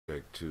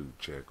check two,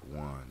 check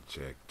one,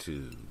 check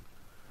two.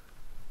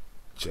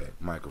 Check,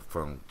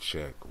 microphone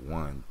check,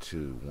 1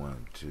 2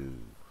 1 2.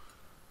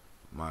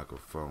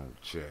 Microphone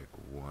check,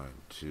 1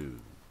 2.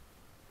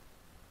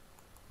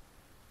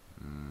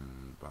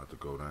 About to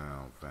go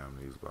down,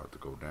 family. It's about to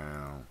go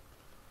down.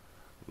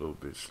 A little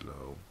bit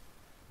slow,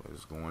 but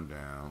it's going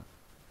down.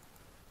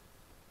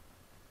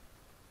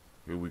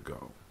 Here we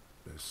go.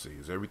 Let's see.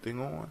 Is everything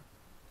on?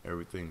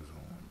 Everything's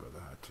on, Brother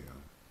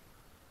Hatim.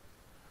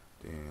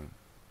 Then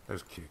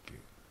let's kick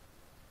it.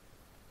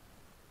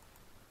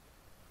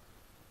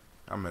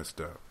 I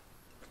messed up,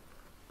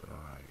 but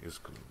alright, it's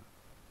cool.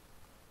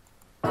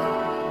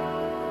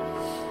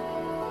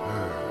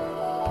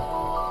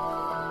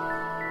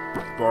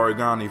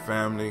 Barigani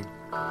family.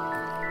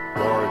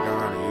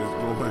 Barigani is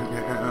going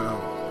down.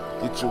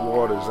 Get your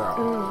waters out.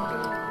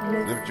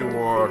 Lift your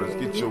waters.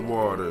 Get your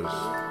waters.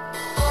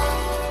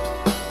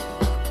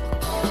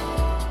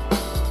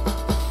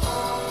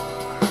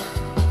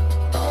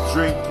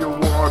 Drink your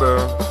water.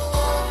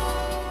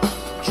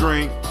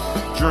 Drink,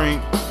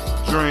 drink,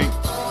 drink,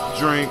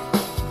 drink.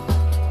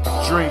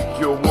 Drink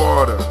your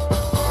water.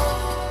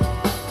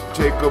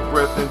 Take a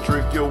breath and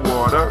drink your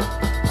water.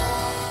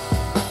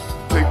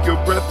 Take your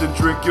breath and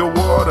drink your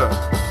water.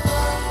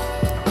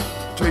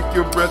 Take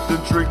your breath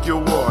and drink your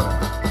water.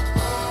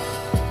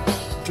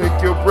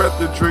 Take your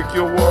breath and drink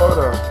your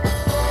water.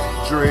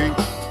 Drink,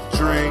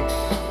 drink,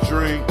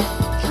 drink,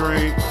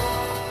 drink.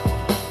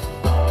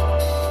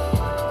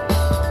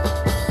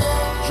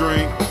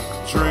 Drink,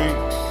 drink,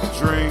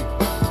 drink,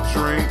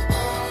 drink.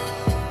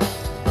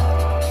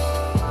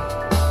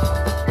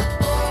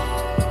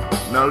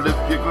 Now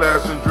lift your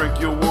glass and drink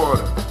your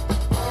water.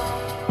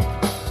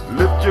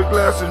 Lift your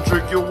glass and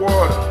drink your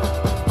water.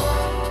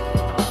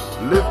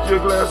 Lift your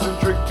glass and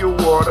drink your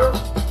water.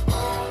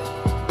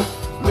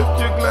 Lift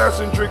your glass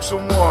and drink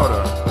some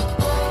water.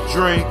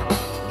 Drink,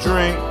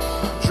 drink,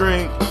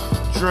 drink,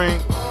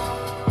 drink.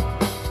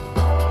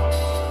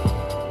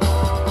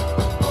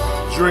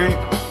 Drink,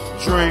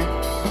 drink,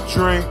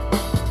 drink,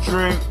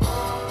 drink.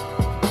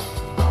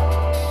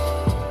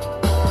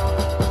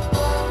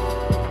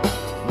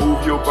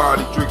 Move your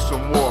body, drink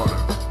some water.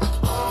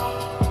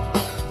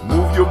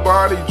 Move your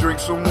body, drink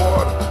some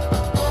water.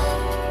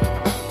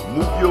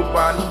 Move your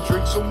body,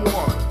 drink some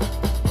water.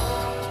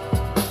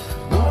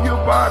 Move your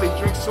body,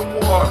 drink some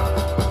water.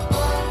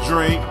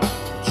 Drink,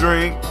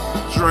 drink,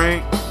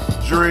 drink,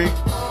 drink.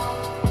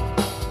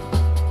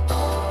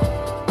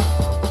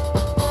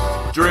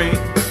 Drink,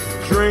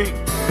 drink,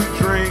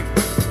 drink,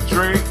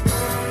 drink.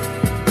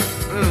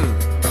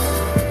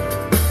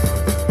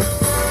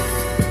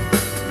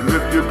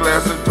 Lift your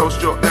glass and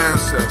toast your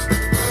ancestors.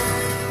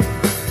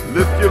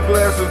 Lift your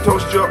glass and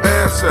toast your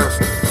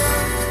ancestors.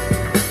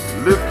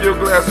 Lift your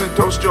glass and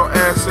toast your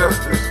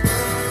ancestors.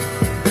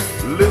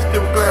 Lift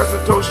your glass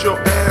and toast your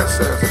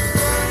ancestors.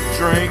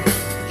 Drink,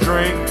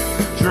 drink,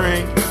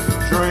 drink,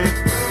 drink.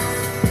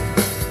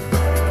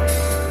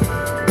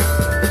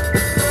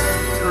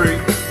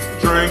 Drink,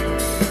 drink,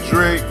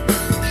 drink,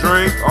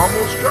 drink.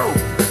 Almost go.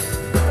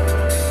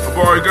 A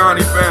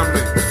Barigani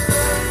family.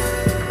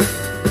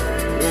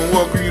 I want to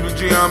welcome you to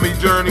Gye-Nyame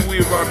Journey. We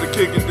about to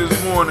kick it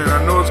this morning.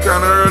 I know it's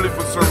kind of early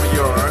for some of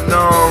y'all. I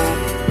know.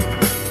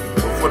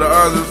 But for the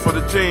others, for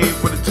the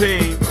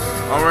team,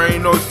 I already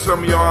know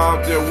some of y'all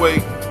out there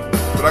wait.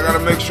 But I got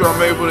to make sure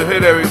I'm able to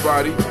hit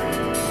everybody.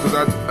 Because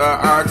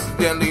I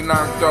accidentally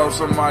knocked off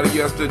somebody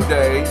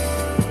yesterday.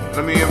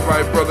 Let me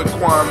invite Brother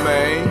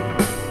Kwame.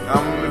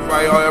 I'm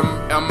inviting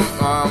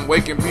I'm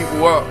waking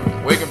people up.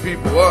 Waking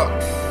people up.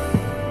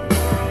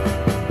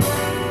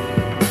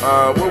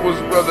 What was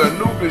Brother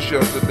Anubis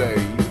yesterday?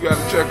 You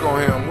gotta check on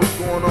him. What's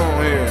going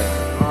on here?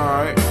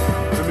 Alright.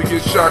 Let me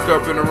get Shock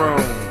up in the room.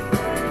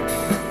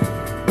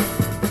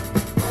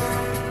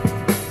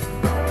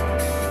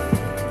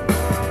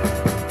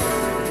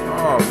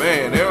 Oh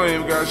man, they don't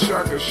even got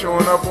Shaka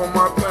showing up on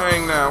my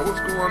thing now. What's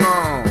going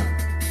on?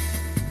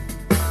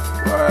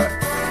 What?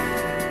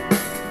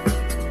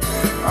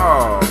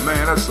 Oh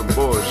man, that's some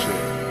bullshit.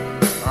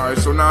 Alright,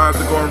 so now I have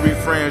to go and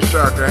refriend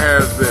Shaka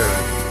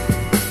Hasberry.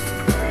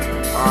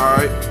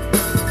 Alright.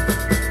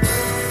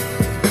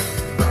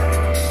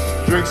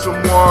 Drink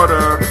some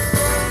water.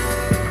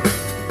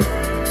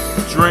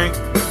 Drink,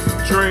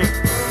 drink,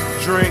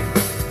 drink,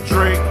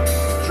 drink,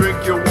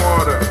 drink your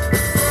water.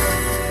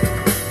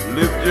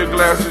 Lift your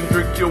glass and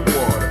drink your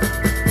water.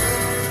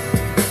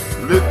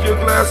 Lift your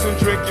glass and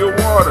drink your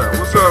water.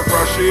 What's up,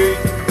 Rashid?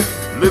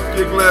 Lift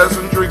your glass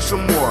and drink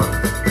some water.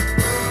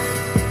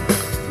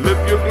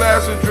 Lift your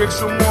glass and drink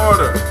some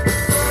water.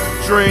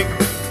 Drink,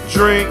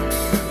 drink,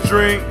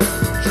 drink,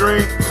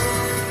 drink.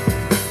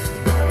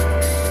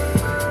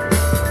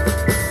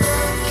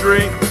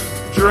 Drink,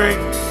 drink,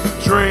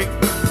 drink,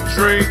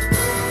 drink.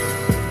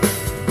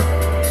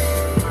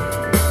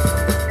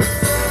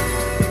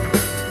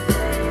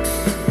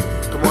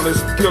 Come on,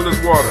 let's kill this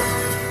water.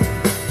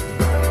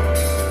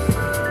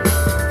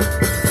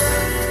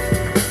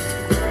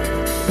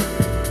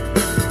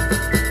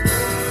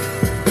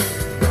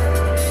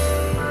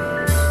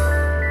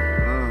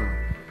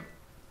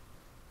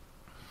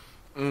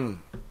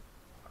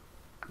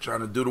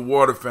 Trying to do the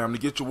water, family.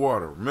 Get your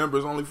water. Remember,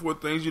 there's only 4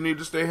 things you need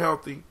to stay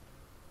healthy.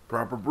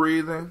 Proper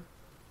breathing,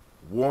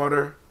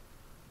 water,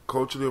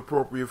 culturally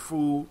appropriate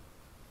food,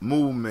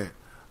 movement.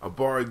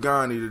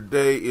 Abarigani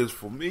today is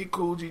for me,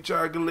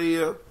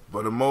 Kujichagulia,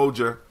 but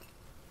UMOJA,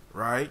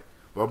 right?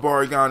 But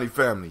Abarigani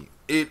family,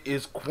 it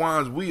is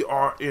Kwanzaa. We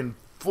are in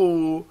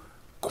full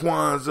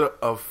Kwanzaa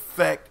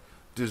effect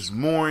this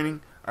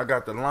morning. I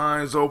got the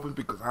lines open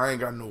because I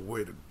ain't got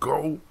nowhere to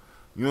go.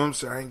 You know what I'm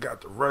saying? I ain't got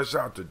to rush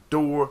out the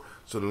door.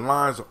 So the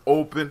lines are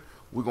open.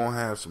 We're going to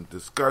have some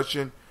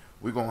discussion.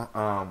 We're going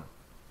to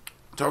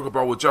talk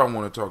about what y'all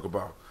want to talk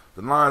about.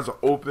 The lines are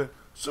open.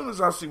 As soon as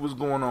I see what's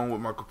going on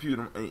with my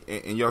computer,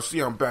 and y'all see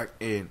I'm back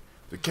in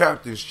the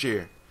captain's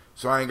chair.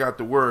 So I ain't got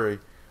to worry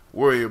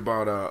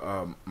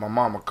about my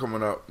mama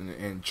coming up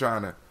and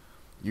trying to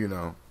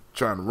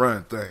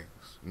run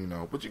things,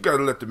 But you got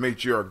to let the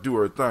matriarch do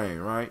her thing,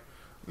 right?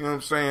 You know what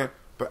I'm saying?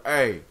 But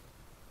hey,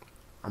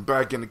 I'm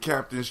back in the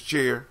captain's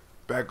chair,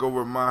 back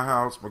over at my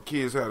house. My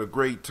kids had a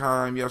great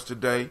time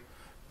yesterday,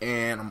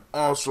 and I'm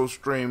also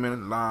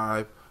streaming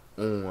live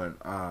on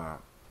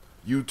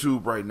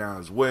YouTube right now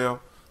as well.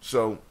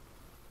 So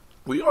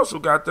we also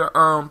got the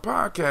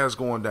podcast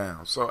going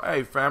down. So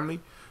hey,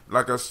 family,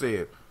 like I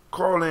said,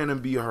 call in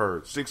and be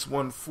heard.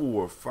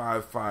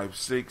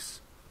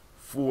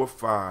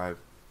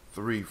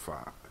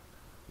 614-556-4535.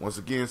 Once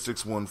again,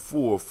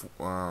 614.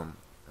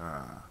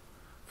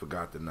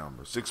 Forgot the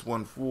number.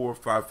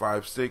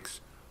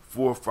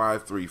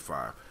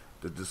 614-556-4535.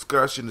 The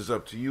discussion is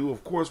up to you.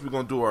 Of course, we're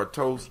going to do our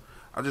toast.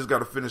 I just got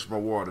to finish my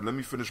water. Let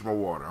me finish my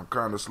water. I'm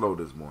kind of slow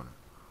this morning.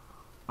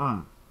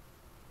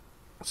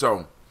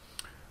 So,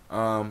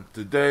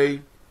 today,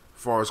 as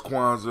far as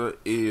Kwanzaa,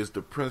 is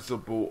the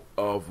principle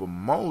of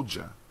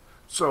UMOJA.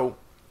 So,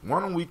 why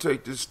don't we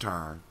take this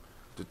time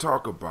to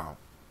talk about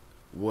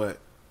what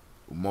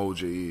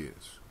UMOJA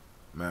is?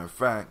 Matter of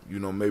fact,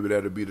 maybe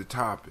that'll be the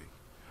topic.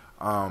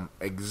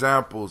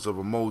 Examples of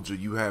UMOJA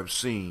you have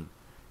seen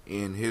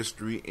in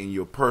history, in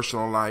your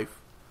personal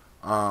life.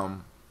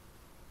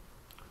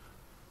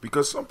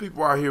 Because some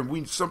people out here,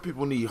 some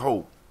people need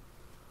hope.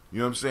 You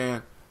know what I'm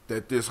saying?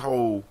 That this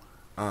whole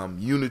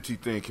unity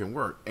thing can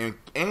work. And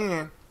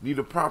need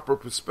a proper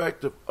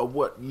perspective of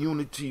what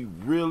unity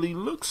really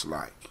looks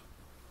like.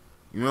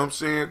 You know what I'm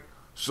saying?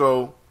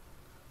 So,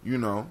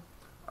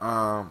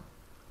 come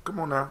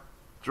on now.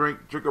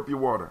 Drink up your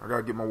water. I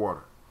gotta get my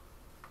water.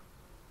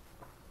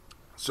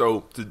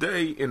 So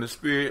today, in the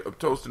spirit of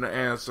toasting the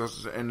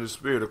ancestors and in the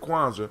spirit of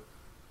Kwanzaa,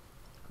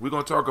 we're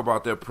gonna talk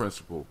about that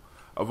principle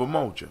of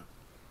UMOJA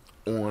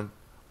on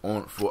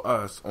for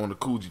us on the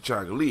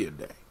Kujichagulia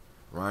Day,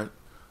 right?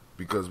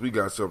 Because we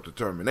got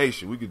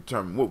self-determination. We can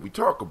determine what we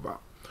talk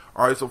about.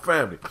 All right, so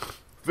family,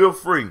 feel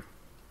free.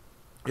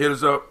 Hit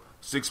us up,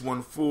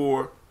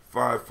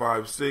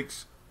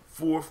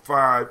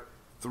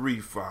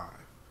 614-556-4535.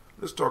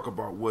 Let's talk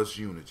about what's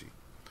unity.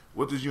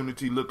 What does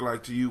unity look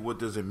like to you? What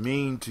does it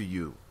mean to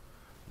you?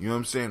 You know what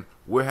I'm saying?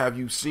 Where have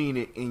you seen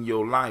it in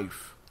your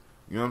life?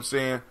 You know what I'm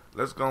saying?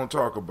 Let's go and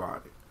talk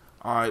about it.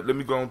 All right, let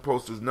me go and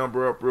post this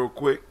number up real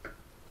quick.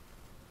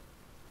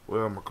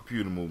 Well, my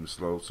computer moving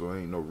slow, so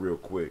it ain't no real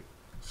quick.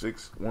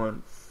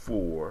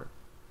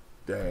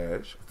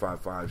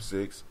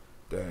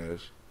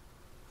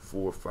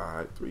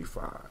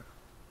 614-556-4535.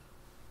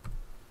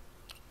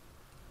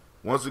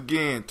 Once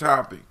again,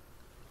 topic.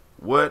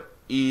 What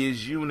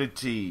is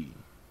unity?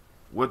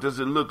 What does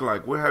it look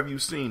like? Where have you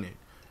seen it?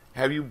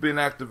 Have you been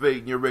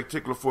activating your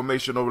reticular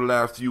formation over the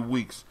last few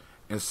weeks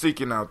and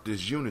seeking out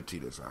this unity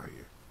that's out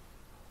here?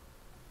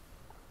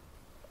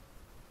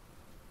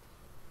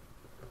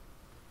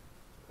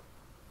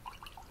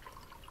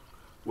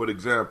 What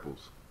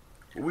examples?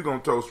 Well, we're going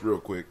to toast real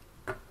quick.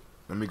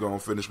 Let me go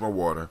and finish my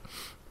water.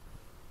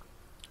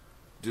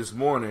 This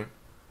morning,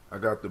 I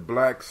got the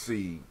black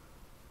seed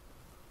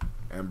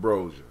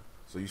ambrosia.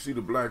 So you see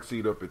the black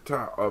seed up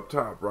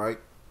top, right?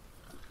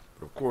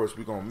 But of course,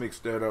 we're going to mix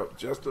that up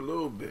just a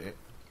little bit.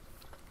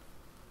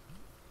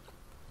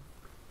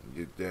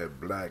 Get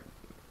that black.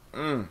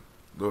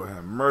 Lord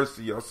have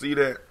mercy. Y'all see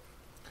that?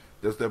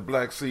 That's that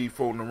black seed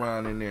floating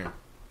around in there.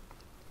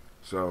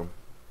 So,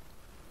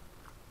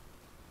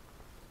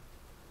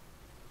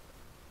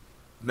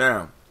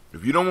 now,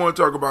 if you don't want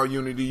to talk about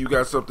unity, you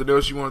got something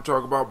else you want to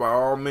talk about, by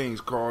all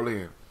means, call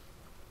in.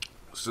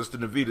 Sister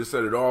Navita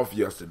set it off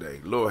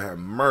yesterday. Lord have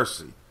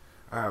mercy.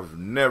 I have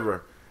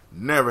never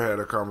had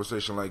a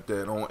conversation like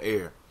that on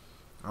air.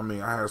 I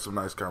mean, I had some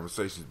nice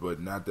conversations, but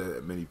not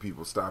that many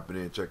people stopping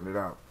in and checking it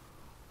out.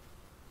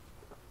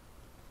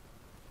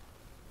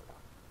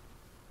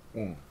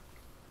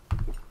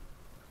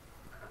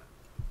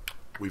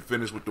 We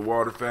finished with the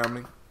water,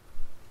 family.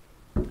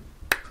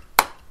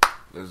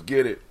 Let's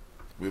get it.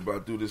 We're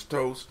about to do this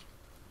toast.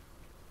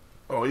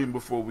 Oh, even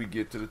before we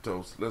get to the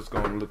toast, let's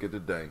go and look at the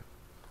day.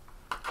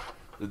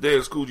 The day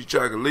is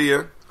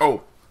Kujichagulia.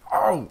 Oh,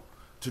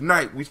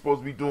 tonight we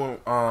supposed to be doing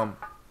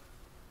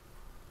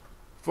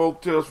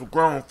folk tales for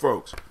grown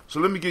folks.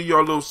 So let me give y'all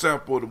a little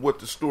sample of what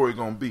the story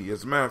gonna be.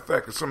 As a matter of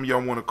fact, if some of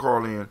y'all want to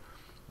call in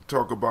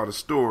talk about a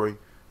story,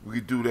 we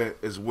could do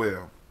that as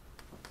well.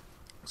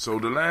 So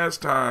the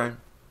last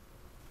time,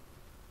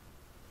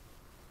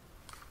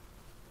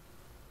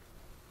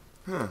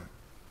 I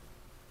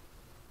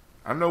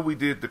know we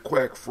did the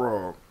quack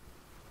frog,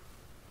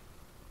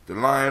 the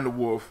lion, the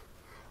wolf,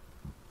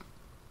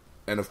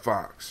 and the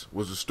fox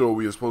was the story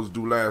we were supposed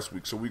to do last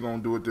week, so we're going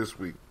to do it this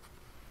week.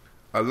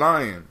 A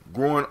lion,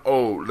 growing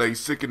old, lay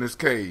sick in his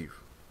cave.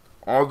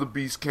 All the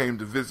beasts came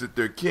to visit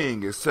their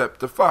king except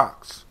the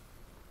fox.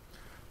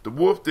 The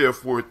wolf,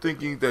 therefore,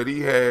 thinking that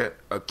he had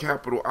a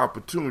capital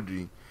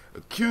opportunity,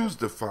 accused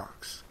the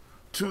fox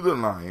to the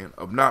lion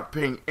of not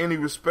paying any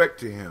respect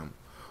to him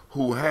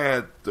who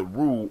had the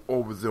rule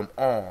over them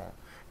all,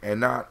 and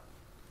not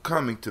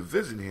coming to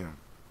visit him.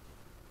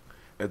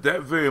 At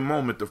that very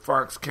moment the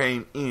fox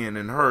came in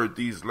and heard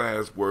these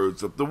last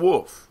words of the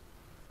wolf.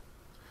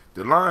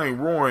 The lion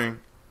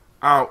roaring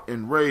out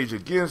in rage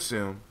against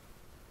him,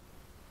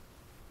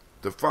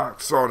 the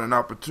fox sought an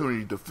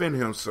opportunity to defend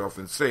himself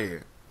and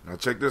said, now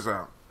check this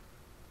out,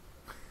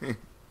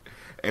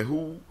 and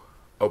who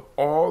of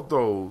all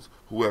those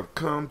who have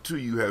come to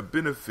you have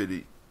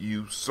benefited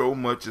you so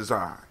much as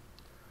I,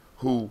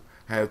 who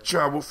have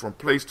traveled from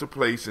place to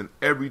place in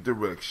every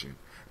direction,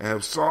 and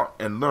have sought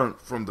and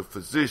learnt from the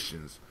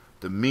physicians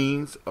the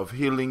means of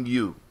healing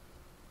you.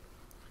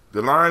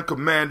 The lion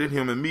commanded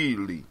him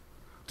immediately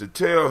to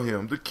tell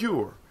him the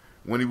cure,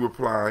 when he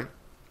replied,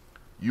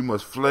 you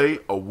must flay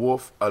a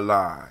wolf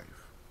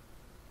alive,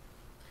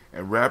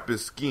 and wrap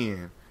his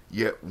skin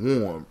yet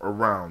warm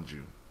around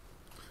you.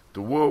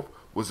 The wolf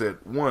was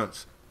at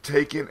once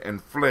taken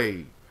and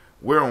flayed,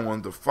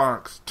 whereon the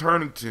fox,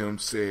 turning to him,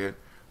 said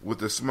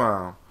with a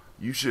smile,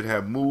 you should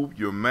have moved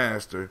your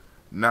master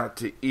not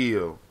to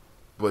ill,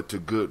 but to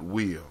good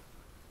will.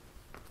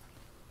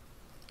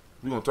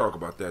 We're going to talk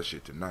about that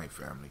shit tonight,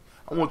 family.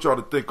 I want y'all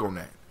to think on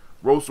that.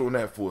 Roast on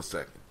that for a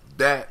second.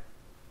 That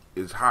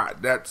is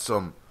hot. That's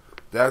a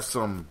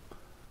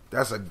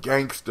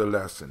gangster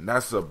lesson.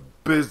 That's a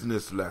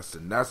business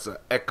lesson. That's an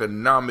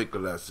economic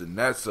lesson.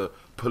 That's a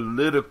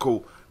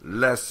political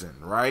lesson,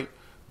 right?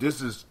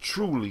 This is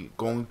truly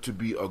going to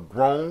be a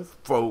grown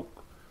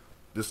folk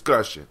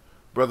discussion.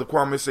 Brother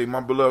Kwame say, my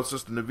beloved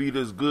sister Navita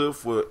is good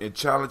for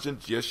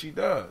intelligence. Yes, she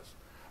does.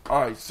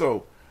 All right,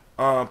 so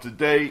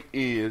today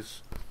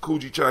is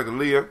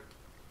Kujichagulia.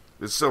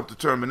 It's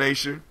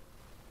self-determination.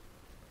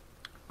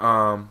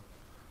 For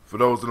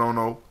those that don't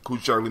know,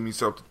 Kujichagulia means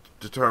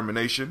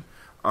self-determination.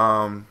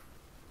 The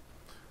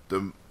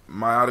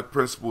meiotic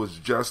principle is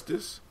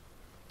justice.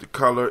 The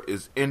color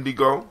is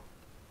indigo.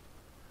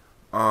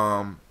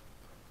 The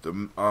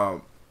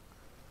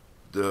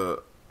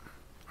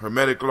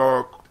Hermetic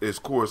law is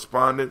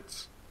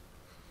correspondence.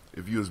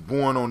 If you was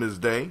born on this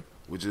day,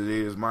 which it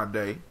is my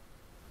day,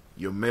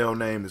 your male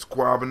name is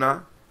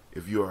Kwabena.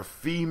 If you're a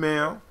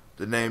female,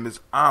 the name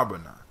is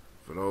Abena.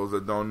 For those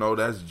that don't know,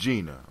 that's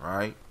Gina,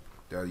 right?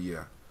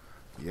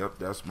 Yep,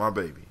 that's my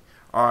baby.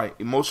 All right,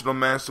 emotional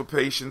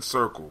emancipation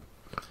circle.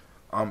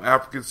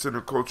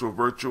 African-centered cultural,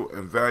 virtual,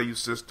 and value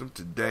system.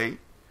 Today,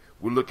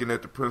 we're looking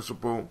at the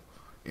principle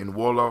in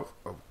Wolof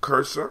of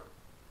Kursa,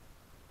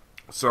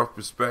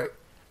 self-respect,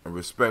 and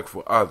respect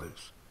for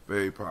others.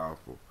 Very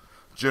powerful.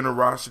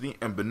 Generosity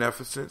and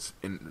beneficence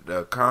in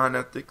the Khan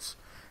ethics.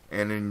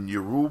 And in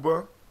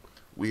Yoruba,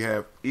 we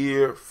have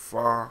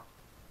Irfarabale.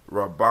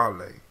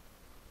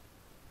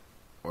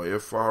 Or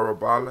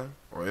Irfarabale.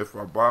 Or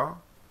Irfaba.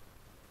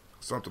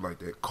 Something like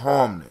that.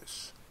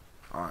 Calmness.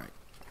 Alright.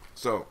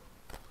 So,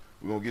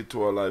 we're going to get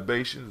to our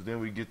libations. Then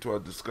we get to our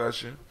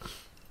discussion.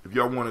 If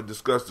y'all want to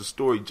discuss the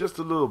story just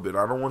a little bit,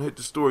 I don't want to hit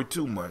the story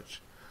too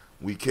much.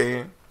 We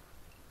can.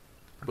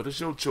 But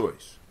it's your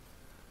choice.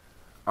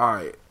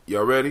 Alright,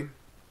 y'all ready?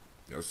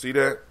 Y'all see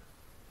that?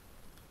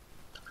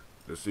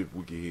 Let's see if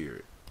we can hear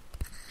it.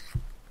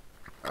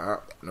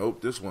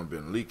 Nope, this one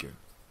been leaking.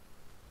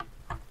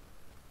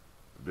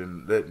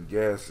 Been letting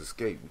gas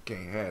escape. We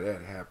can't have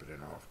that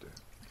happening often.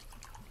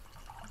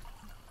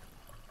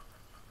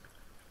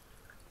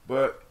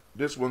 But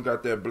this one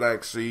got that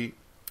black seed.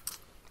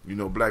 You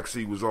know, black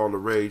seed was all the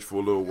rage for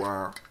a little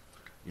while.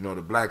 You know,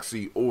 the black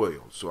seed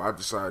oil. So I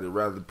decided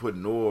rather than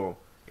putting oil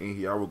in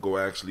here, I would go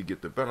actually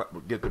get the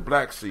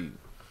black seed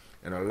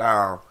and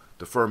allow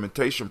the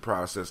fermentation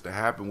process to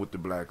happen with the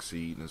black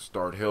seed and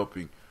start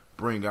helping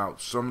bring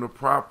out some of the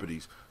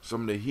properties,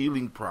 some of the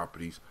healing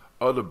properties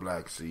of the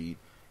black seed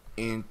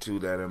into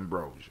that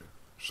ambrosia.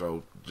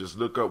 So just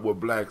look up what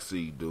black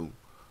seed do,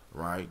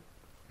 right?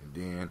 And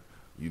then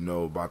you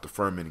know about the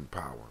fermenting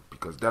power,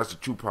 because that's the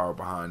true power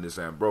behind this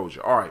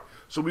ambrosia. All right,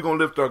 so we're going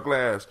to lift our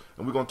glass,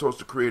 and we're going to toast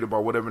the Creator by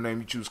whatever name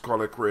you choose to call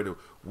that Creator.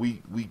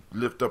 We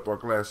lift up our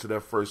glass to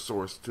that first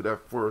source, to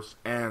that first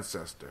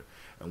ancestor,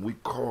 and we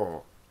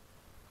call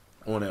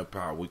on that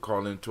power. We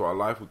call into our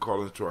life. We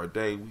call into our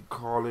day. We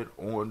call it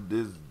on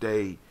this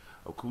day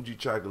of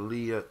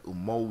Kujichagulia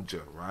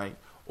UMOJA, right?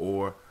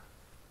 Or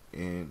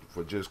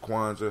for just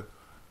Kwanzaa,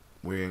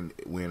 we're in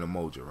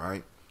UMOJA,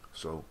 right?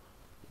 So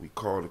we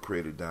call the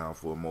Creator down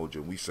for UMOJA,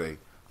 and we say,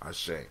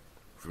 Ashe.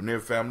 From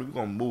there, family, we're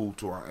going to move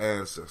to our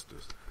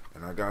ancestors.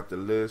 and I got the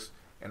list,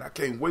 and I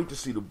can't wait to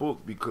see the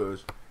book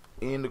because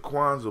in the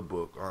Kwanzaa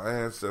book, our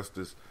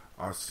ancestors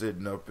are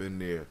sitting up in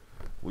there.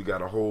 We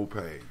got a whole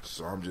page,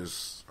 so I'm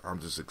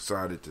just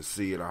excited to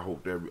see it. I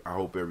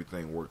hope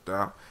everything worked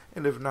out,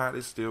 and if not,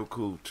 it's still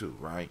cool too,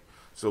 right?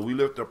 So we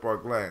lift up our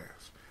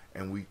glass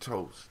and we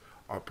toast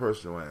our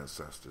personal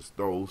ancestors,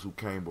 those who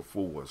came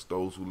before us,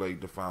 those who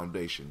laid the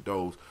foundation,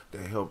 those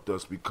that helped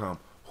us become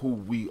who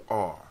we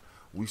are.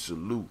 We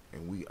salute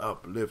and we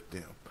uplift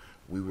them.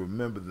 We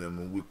remember them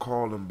and we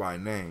call them by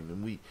name,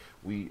 and we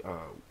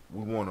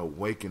want to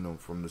awaken them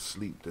from the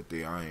sleep that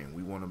they are in.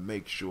 We want to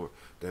make sure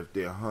that if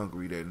they're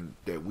hungry,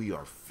 that we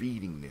are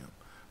feeding them,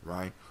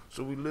 right?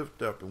 So we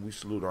lift up and we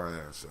salute our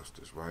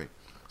ancestors, right?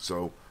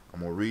 So I'm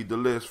going to read the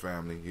list,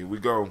 family. Here we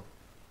go.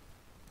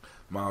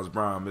 Miles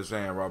Brown, Miss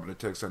Ann, Robin and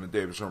Tex, Hunter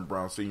Davis, Sherman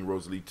Brown Sr.,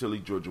 Rosalie Tilley,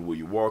 Georgia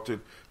William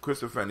Walton,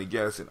 Christopher Fanny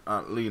Gasson,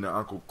 Aunt Lena,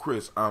 Uncle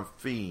Chris, Aunt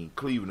Fiend,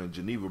 Cleveland,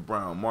 Geneva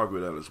Brown,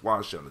 Margaret Ellis,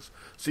 Wash Ellis,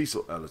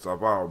 Cecil Ellis,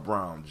 Alvaro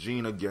Brown,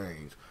 Gina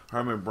Gaines,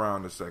 Herman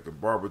Brown II,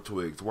 Barbara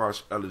Twiggs,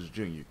 Wash Ellis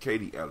Jr.,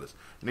 Katie Ellis,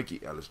 Nikki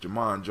Ellis,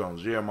 Jamon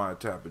Jones, Jeremiah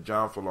Tapper,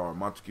 John Fallar,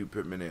 Montague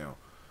Pittman L.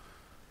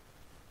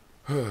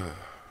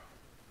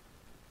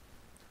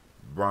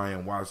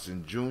 Brian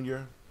Watson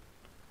Jr.,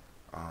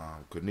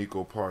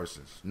 Kaniko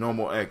Parsons,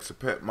 Normal X,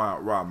 Pet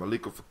Mount Rob,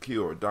 Malika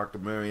Fakir, Dr.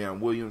 Marianne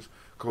Williams,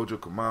 Kojo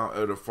Kamal,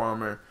 Elder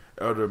Farmer,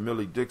 Elder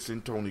Millie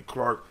Dixon, Tony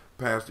Clark,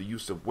 Pastor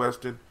Yusuf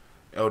Weston,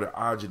 Elder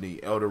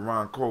Ajani, Elder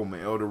Ron Coleman,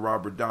 Elder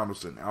Robert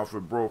Donaldson,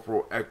 Alfred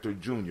Brofro, Actor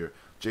Jr.,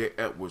 J.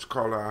 Edwards,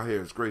 Carlisle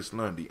Harris, Grace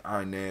Lundy,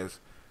 Inez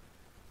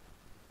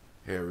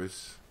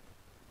Harris,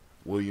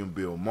 William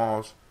Bill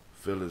Moss,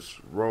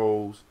 Phyllis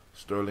Rose,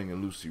 Sterling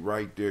and Lucy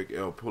Wright, Derek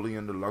L.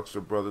 Pulliam, the Luxor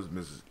Brothers,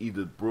 Mrs.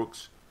 Edith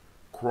Brooks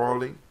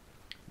Crawley,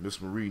 Miss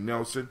Marie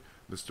Nelson,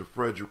 Mr.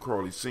 Frederick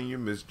Crawley Sr.,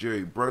 Miss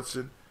Jerry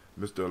Brunson,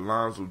 Mr.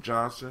 Alonzo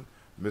Johnson,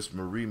 Miss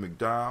Marie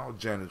McDowell,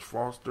 Janice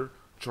Foster,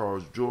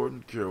 Charles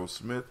Jordan, Carol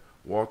Smith,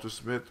 Walter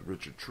Smith,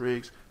 Richard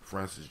Triggs,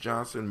 Francis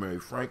Johnson, Mary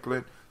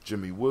Franklin,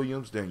 Jimmy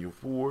Williams, Daniel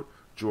Ford,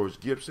 George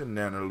Gibson,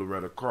 Nana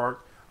Loretta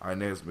Clark,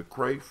 Inez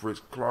McCrae,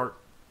 Fritz Clark,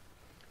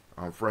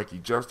 Frankie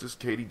Justice,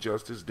 Katie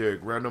Justice,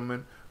 Derek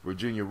Randleman,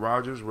 Virginia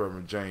Rogers,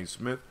 Reverend James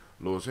Smith,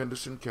 Lois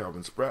Henderson,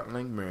 Calvin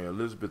Spratling, Mary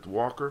Elizabeth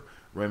Walker,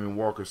 Raymond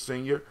Walker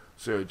Sr.,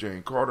 Sarah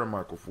Jane Carter,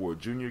 Michael Ford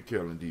Jr.,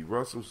 Carolyn D.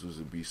 Russell,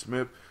 Susan B.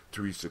 Smith,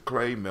 Teresa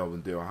Clay,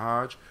 Melvin Dale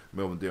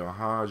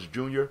Hodge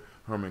Jr.,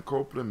 Herman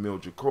Copeland,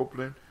 Mildred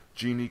Copeland,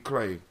 Jeannie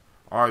Clay.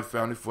 All right,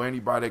 family, for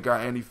anybody that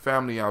got any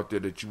family out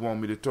there that you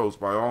want me to toast,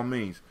 by all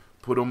means,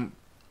 put them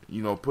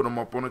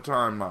up on the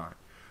timeline.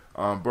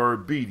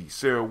 Bird Beatty,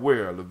 Sarah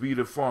Ware,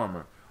 Levita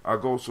Farmer,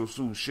 Agoso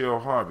Sue, Shell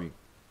Harvey,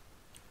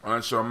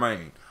 Aunt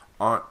Charmaine,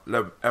 Aunt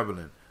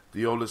Evelyn,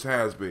 Theolis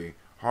Hasbury,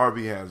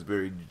 Harvey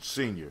Hasbury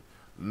Sr.,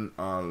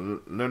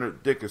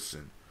 Leonard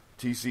Dickinson,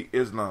 T.C.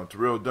 Islam,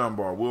 Terrell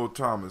Dunbar, Will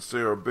Thomas,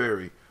 Sarah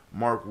Berry,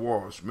 Mark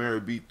Walsh,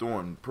 Mary B.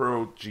 Thornton,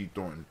 Pearl G.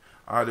 Thornton,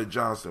 Ida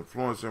Johnson,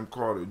 Florence M.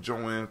 Carter,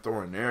 Joanne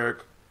Thornton,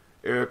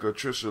 Erica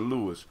Tricia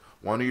Lewis,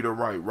 Juanita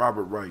Wright,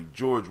 Robert Wright,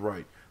 George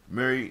Wright,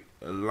 Mary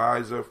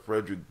Eliza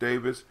Frederick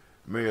Davis,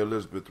 Mary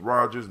Elizabeth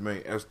Rogers,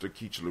 Mary Esther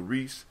Keachler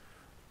Reese.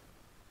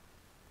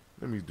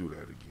 Let me do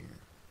that again.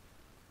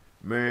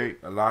 Mary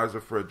Eliza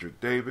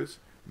Frederick Davis,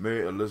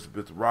 Mary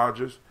Elizabeth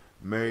Rogers,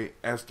 Mary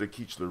Esther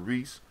Keachler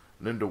Reese,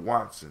 Linda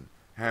Watson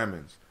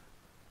Hammonds,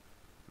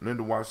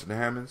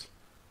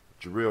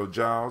 Jarrell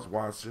Giles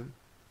Watson,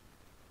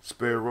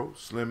 Sparrow,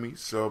 Slimmy,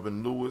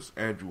 Selvin Lewis,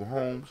 Andrew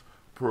Holmes,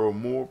 Pearl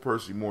Moore,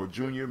 Percy Moore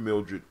Jr.,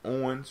 Mildred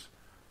Owens,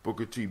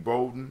 Booker T.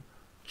 Bowden,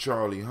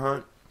 Charlie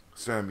Hunt,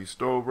 Sammy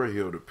Stover,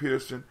 Hilda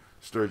Pearson,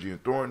 Sturgeon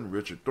Thornton,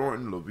 Richard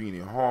Thornton,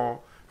 Lavinia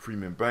Hall,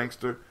 Freeman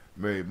Bankster,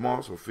 Mary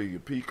Moss, Ophelia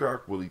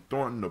Peacock, Willie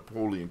Thornton,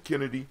 Napoleon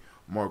Kennedy,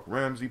 Mark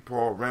Ramsey,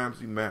 Paul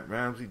Ramsey, Matt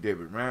Ramsey,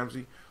 David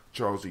Ramsey,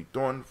 Charles E.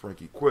 Thornton,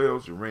 Frankie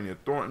Quails, Urania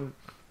Thornton,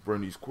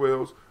 Bernice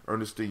Quails,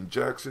 Ernestine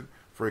Jackson,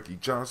 Frankie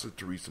Johnson,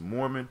 Teresa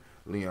Mormon,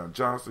 Leon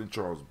Johnson,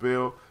 Charles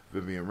Bell,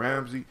 Vivian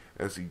Ramsey,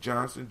 S.E.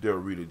 Johnson, Del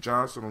Rita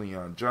Johnson,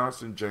 Leon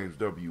Johnson, James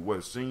W.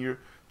 West Sr.,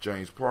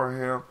 James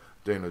Parham,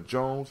 Dana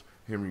Jones,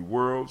 Henry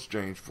Worlds,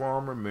 James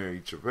Farmer,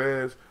 Mary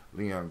Chavez,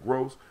 Leon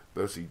Gross,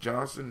 Bessie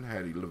Johnson,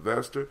 Hattie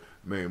Levester,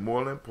 Mary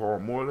Moreland, Paul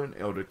Moreland,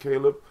 Elder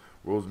Caleb,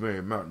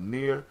 Rosemary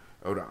Mountaineer,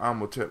 Elder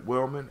Imhotep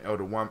Wellman,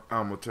 Elder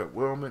Imhotep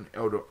Wellman,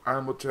 Elder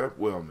Imhotep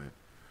Wellman.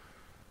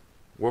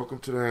 Welcome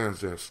to the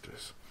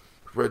ancestors.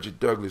 Reggie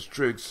Douglas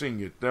Triggs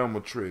Sr.,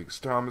 Thelma Triggs,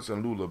 Thomas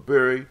and Lula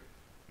Berry,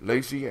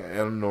 Lacey and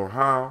Eleanor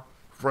Howe,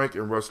 Frank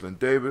and Rustlin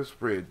Davis,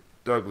 Fred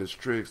Douglas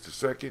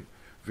Triggs II,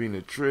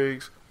 Vena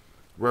Triggs,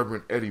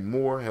 Reverend Eddie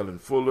Moore, Helen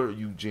Fuller,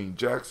 Eugene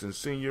Jackson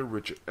Sr.,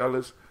 Richard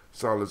Ellis,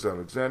 Silas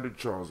Alexander,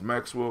 Charles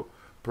Maxwell,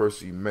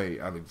 Percy May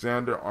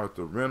Alexander,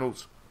 Arthur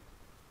Reynolds,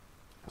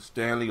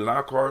 Stanley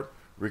Lockhart,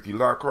 Ricky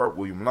Lockhart,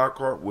 William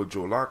Lockhart,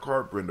 Woodrow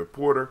Lockhart, Brenda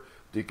Porter,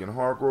 Deacon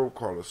Hargrove,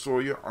 Carla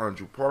Sawyer,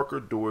 Andrew Parker,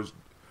 Doris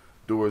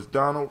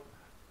Donald,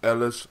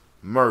 Ellis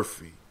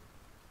Murphy.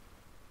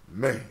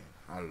 Man,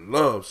 I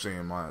love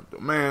saying my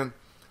man.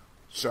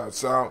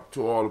 Shouts out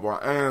to all of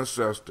our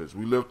ancestors.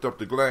 We lift up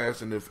the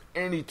glass, and if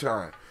any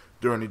time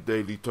during the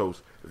Daily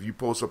Toast, if you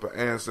post up an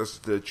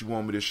ancestor that you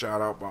want me to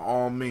shout out, by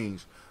all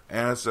means,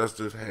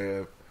 ancestors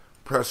have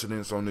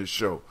precedence on this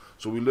show.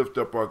 So we lift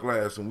up our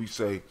glass and we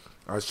say,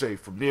 I say,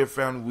 from near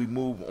family, we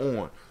move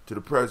on to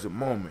the present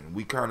moment.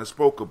 We kind of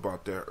spoke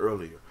about that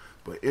earlier.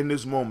 But in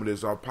this moment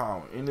is our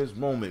power. In this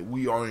moment,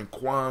 we are in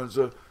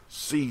Kwanzaa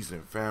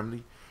season,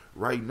 family.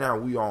 Right now,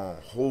 we are on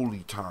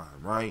holy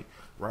time, right?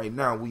 Right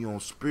now, we on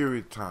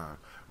spirit time.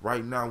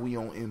 Right now, we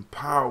on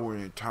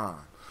empowering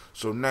time.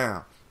 So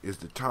now is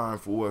the time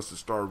for us to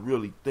start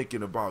really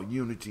thinking about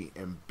unity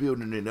and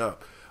building it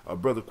up.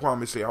 Brother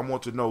Kwame say, I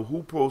want to know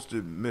who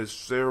posted Miss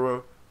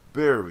Sarah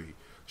Berry.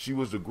 She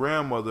was the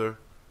grandmother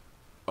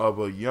of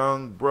a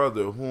young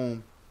brother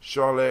whom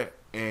Charlotte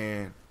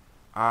and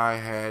I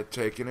had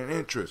taken an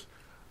interest.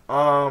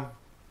 All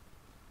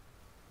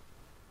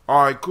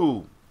right,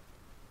 cool.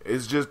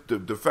 It's just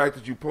the fact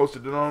that you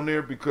posted it on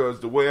there,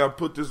 because the way I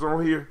put this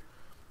on here,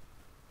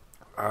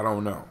 I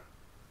don't know.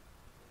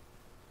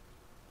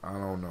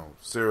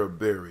 Sarah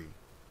Berry.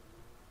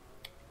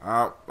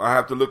 I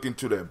have to look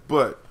into that.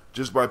 But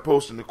just by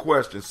posting the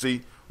question,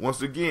 see,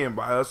 once again,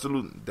 by us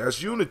saluting,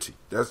 that's unity.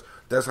 That's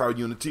how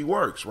unity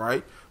works,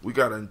 right? We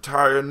got an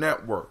entire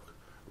network,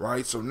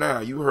 right? So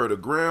now you heard a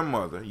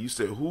grandmother. You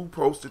said, who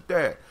posted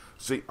that?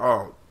 See,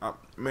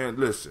 man,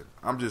 listen,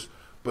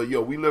 but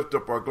yo, we lift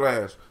up our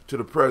glass to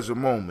the present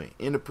moment.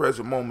 In the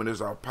present moment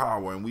is our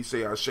power, and we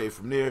say our shade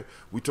from there.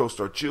 We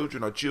toast our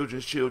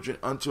children's children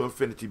unto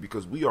infinity,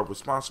 because we are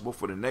responsible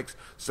for the next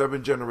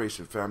 7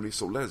 generations, family.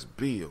 So let's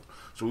build.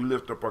 So we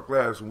lift up our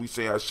glass and we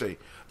say our shade.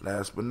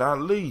 Last but not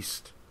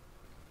least,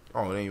 it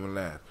ain't even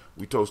last.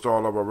 We toast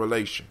all of our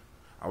relation.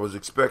 I was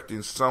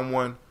expecting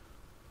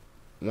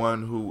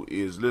one who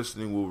is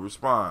listening will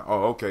respond.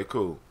 Oh, okay,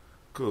 cool.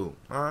 All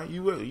right,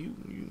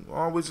 you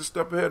always a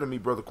step ahead of me,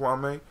 Brother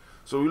Kwame.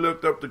 So we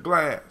lift up the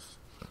glass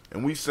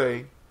and we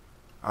say,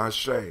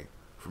 Ashe.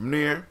 From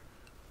there,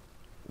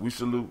 we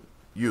salute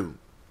you.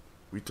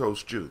 We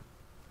toast you,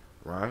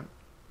 right?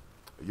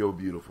 Your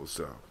beautiful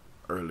self,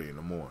 early in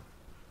the morning.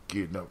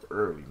 Getting up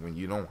early when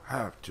you don't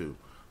have to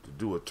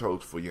do a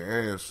toast for your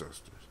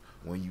ancestors.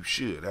 When you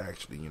should,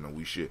 actually,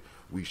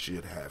 we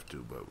should have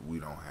to, but we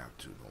don't have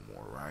to no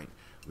more, right?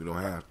 We don't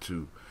have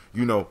to,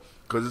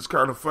 because it's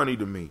kind of funny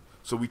to me.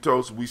 So we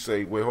toast, we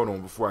say, wait, hold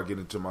on, before I get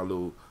into my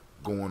little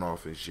going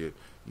off and shit,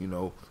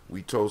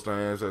 we toast our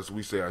ancestors,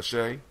 we say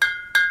Ashe,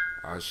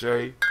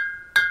 Ashe,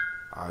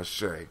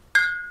 Ashe.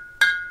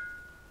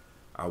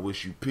 I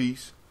wish you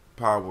peace,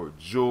 power,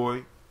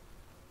 joy,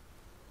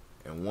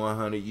 and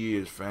 100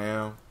 years,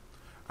 fam.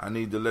 I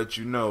need to let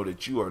you know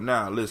that you are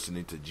now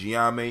listening to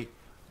Gye-Nyame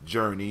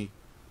Journey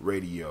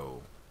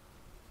Radio.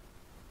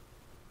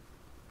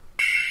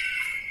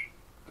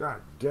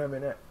 God damn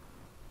it, that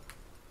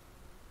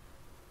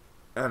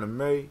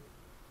anime,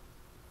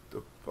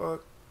 the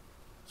fuck?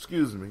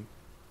 Excuse me.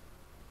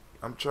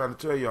 I'm trying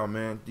to tell y'all,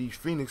 man, these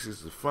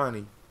phoenixes are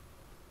funny.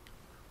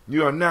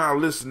 You are now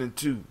listening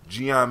to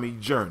Gye-Nyame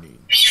Journey.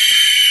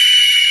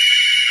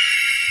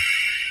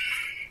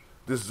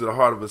 This is the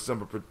Heart of a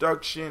Simple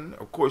production.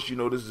 Of course,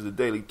 this is the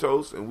Daily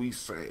Toast, and we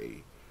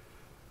say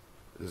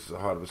this is the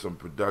Heart of a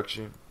Simple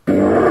production.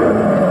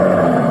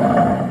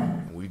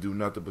 And we do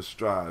nothing but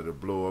strive to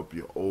blow up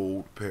your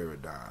old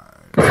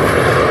paradigm.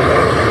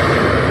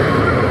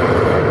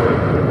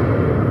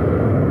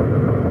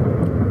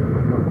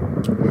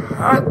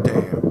 Hot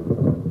damn.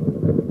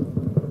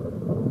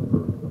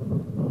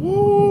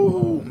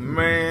 Woo,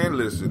 man,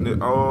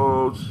 listen.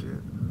 Oh,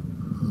 shit.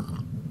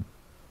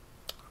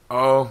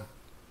 Oh.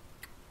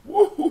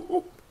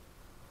 Woo.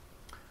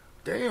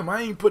 Damn,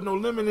 I ain't put no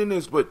lemon in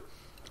this, but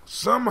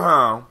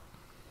somehow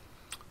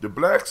the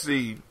black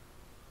seed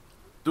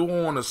threw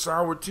on a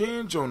sour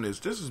tinge on this.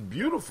 This is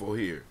beautiful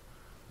here.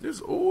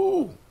 That's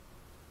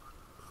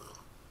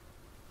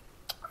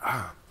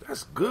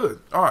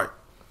good. All right.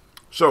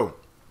 So,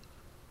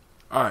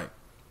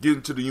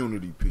 getting to the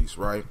unity piece,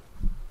 right?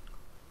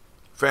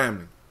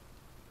 Family.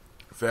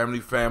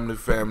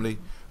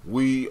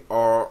 We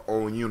are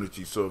on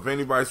unity. So if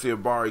anybody say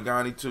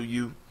Barigani to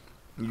you,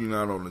 you're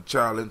not on the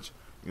challenge.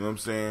 You know what I'm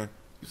saying?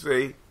 You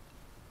say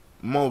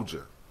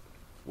Moja.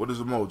 What is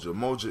a Moja?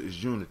 Moja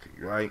is unity,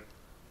 right?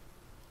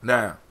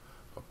 Now,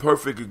 a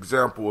perfect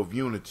example of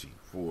unity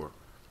for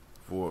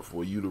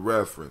you to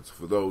reference,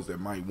 for those that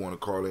might want to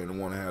call in and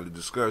want to have a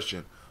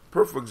discussion.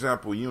 Perfect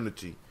example of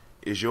unity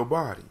is your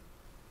body,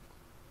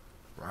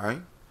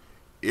 right?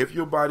 If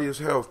your body is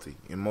healthy,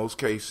 in most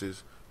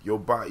cases, your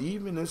body,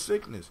 even in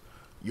sickness,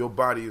 your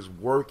body is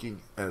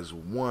working as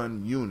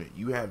one unit.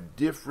 You have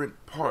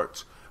different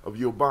parts of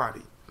your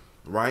body,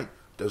 right,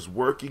 that's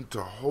working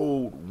to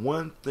hold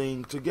one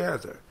thing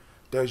together.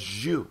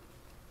 That's you,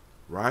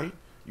 right?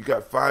 You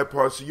got 5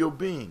 parts of your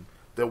being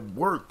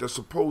that's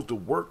supposed to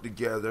work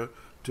together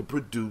to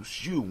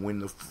produce you. When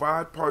the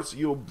 5 parts of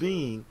your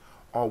being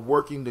are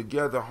working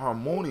together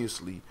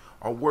harmoniously,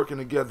 are working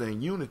together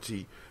in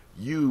unity,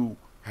 you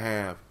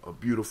have a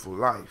beautiful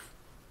life.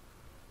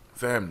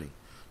 Family,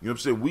 You know what I'm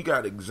saying? We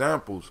got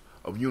examples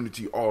of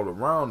unity all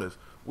around us.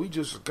 We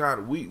just got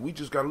to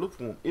look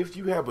for them. If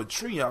you have a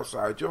tree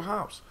outside your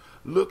house,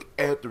 look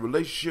at the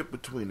relationship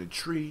between the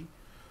tree,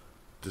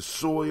 the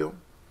soil,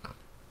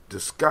 the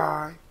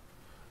sky,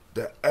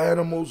 the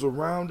animals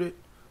around it,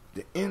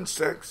 the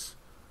insects.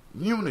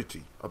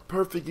 Unity, a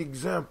perfect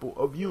example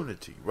of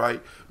unity,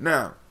 right?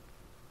 Now,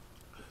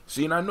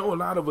 see, and I know a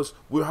lot of us,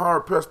 we're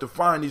hard pressed to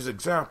find these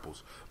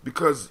examples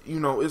because,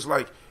 you know, it's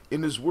like in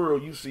this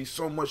world you see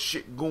so much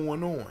shit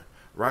going on,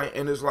 right?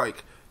 And it's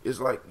like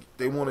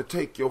they want to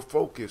take your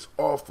focus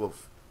off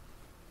of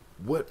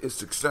what is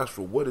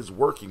successful, what is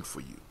working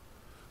for you,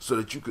 so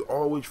that you can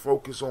always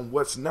focus on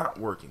what's not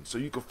working, so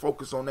you can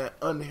focus on that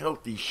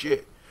unhealthy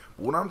shit.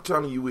 What I'm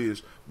telling you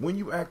is, when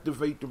you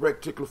activate the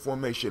reticular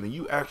formation and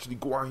you actually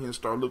go out here and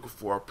start looking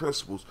for our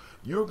principles,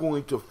 you're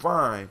going to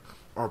find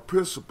our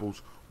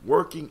principles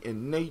working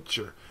in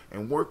nature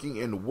and working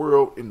in the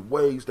world in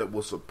ways that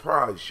will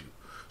surprise you.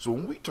 So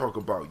when we talk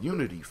about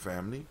unity,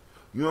 family,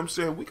 you know what I'm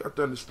saying, we got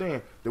to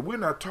understand that we're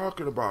not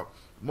talking about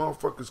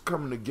motherfuckers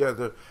coming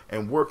together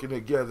and working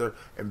together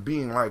and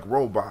being like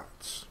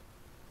robots.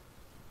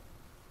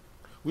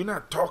 We're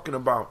not talking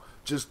about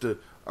just a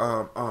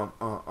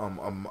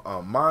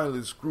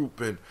mindless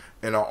group and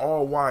an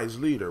all-wise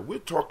leader. We're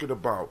talking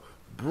about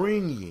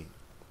bringing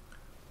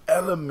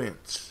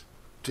elements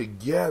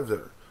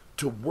together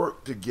to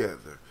work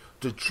together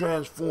to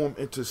transform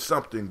into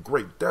something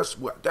great.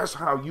 That's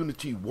how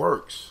unity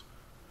works.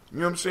 You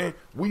know what I'm saying?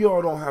 We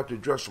all don't have to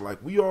dress alike.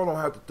 We all don't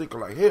have to think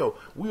alike. Hell,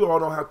 we all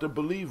don't have to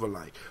believe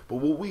alike. But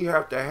what we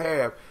have to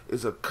have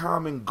is a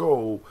common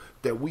goal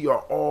that we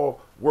are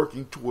all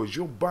working towards.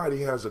 Your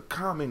body has a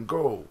common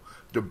goal.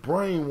 The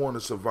brain want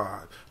to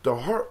survive. The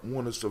heart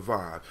want to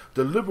survive.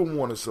 The liver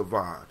want to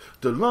survive.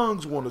 The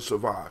lungs want to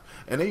survive.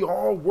 And they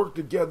all work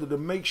together to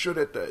make sure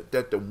that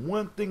the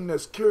one thing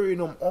that's carrying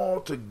them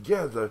all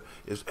together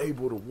is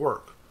able to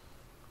work.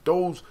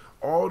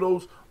 All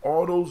those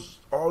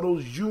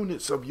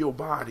units of your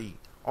body,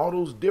 all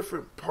those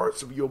different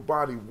parts of your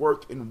body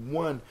work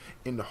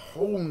in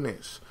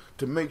wholeness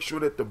to make sure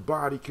that the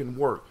body can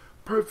work.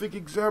 Perfect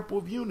example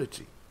of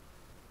unity.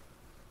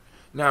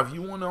 Now, if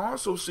you want to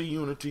also see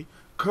unity,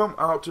 come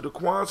out to the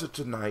Kwanzaa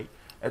tonight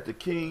at the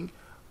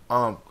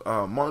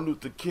Martin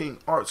Luther King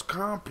Arts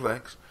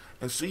Complex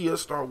and see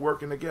us start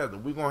working together.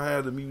 We're going to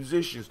have the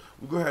musicians.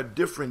 We're going to have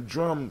different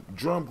drum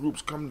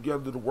groups coming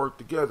together to work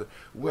together.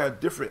 We're going to have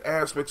different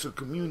aspects of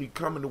the community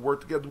coming to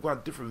work together. We're going to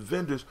have different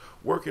vendors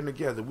working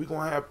together. We're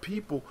going to have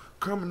people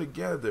coming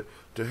together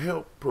to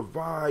help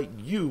provide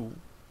you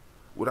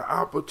with an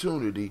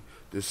opportunity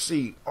to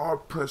see our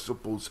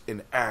principles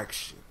in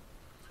action.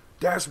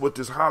 That's what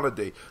this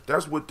holiday,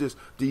 that's what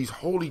these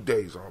holy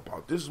days are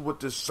about. This is what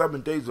this 7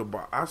 days are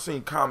about. I've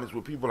seen comments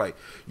where people like,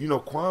 you know,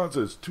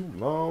 Kwanzaa is too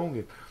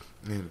long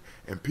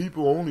and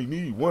people only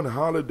need one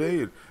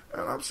holiday. And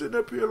I'm sitting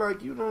up here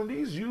like, you know,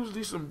 these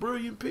usually some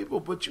brilliant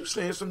people, but you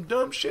saying some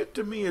dumb shit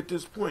to me at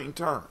this point in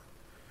time.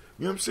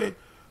 You know what I'm saying?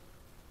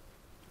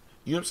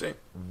 You know what I'm saying?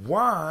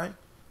 Why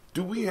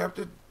do we have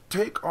to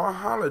take our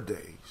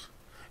holidays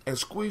and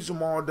squeeze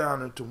them all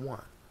down into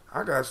one?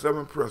 I got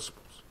 7 principles.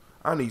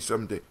 I need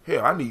 7 days.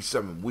 Hell, I need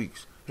 7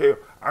 weeks. Hell,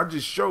 I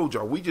just showed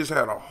y'all. We just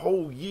had a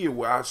whole year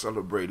where I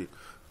celebrated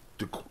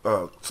to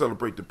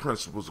celebrate the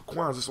principles of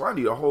Kwanzaa. So I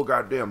need a whole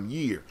goddamn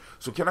year.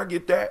 So can I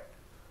get that?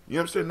 You know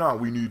what I'm saying? No,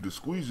 we need to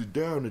squeeze it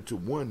down into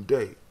 1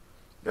 day.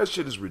 That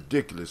shit is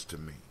ridiculous to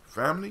me,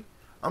 family.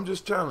 I'm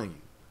just telling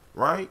you,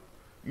 right?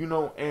 You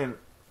know, and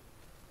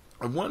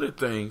one of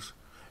the things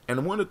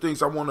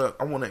I want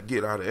to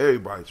get out of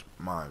everybody's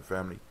mind,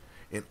 family,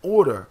 in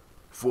order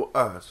for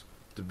us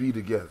to be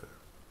together,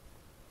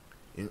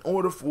 in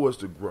order for us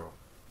to grow,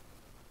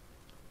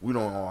 we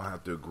don't all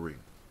have to agree.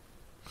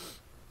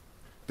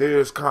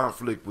 There's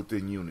conflict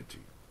within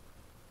unity.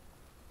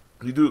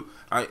 You do.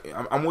 I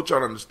want y'all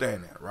to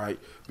understand that, right?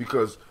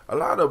 Because a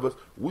lot of us,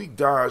 we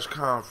dodge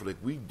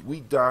conflict. We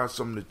dodge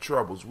some of the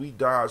troubles. We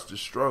dodge the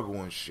struggle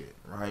and shit,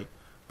 right?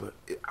 But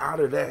out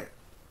of that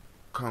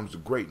comes the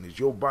greatness.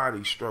 Your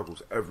body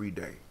struggles every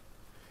day.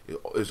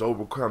 It's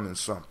overcoming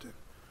something.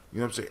 You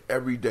know what I'm saying?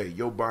 Every day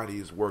your body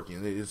is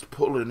working. It's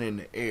pulling in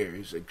the air.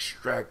 It's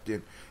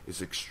extracting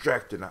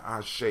the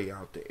ashe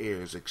out the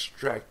air. It's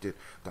extracting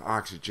the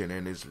oxygen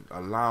and it's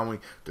allowing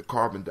the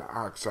carbon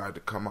dioxide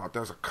to come out.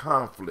 That's a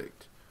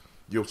conflict.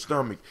 Your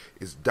stomach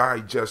is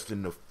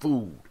digesting the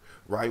food,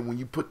 right? When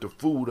you put the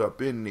food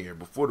up in there,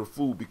 before the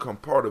food become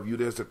part of you,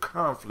 there's a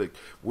conflict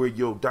where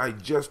your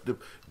digestive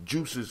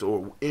juices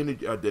or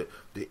energy,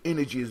 the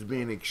energy is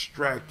being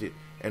extracted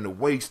and the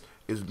waste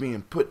is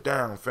being put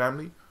down,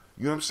 family.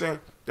 You know what I'm saying?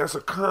 That's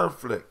a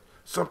conflict.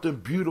 Something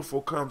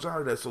beautiful comes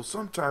out of that. So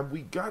sometimes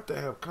we got to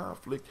have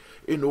conflict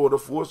in order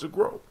for us to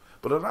grow.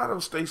 But a lot of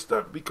us stay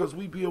stuck because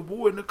we be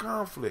avoiding the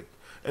conflict.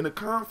 And the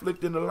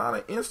conflict in a lot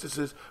of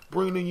instances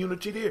bring the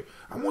unity there.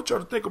 I want y'all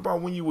to think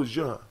about when you was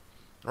young,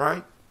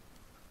 right?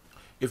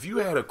 If you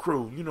had a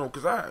crew, you know,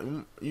 because I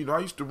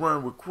used to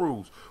run with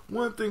crews.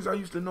 One of the things I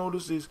used to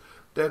notice is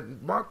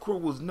that my crew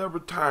was never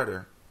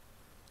tighter.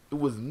 It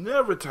was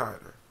never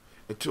tighter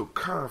until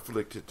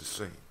conflict hit the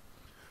scene.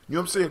 You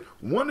know what I'm saying?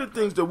 One of the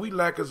things that we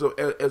lack as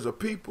a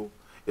people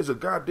is a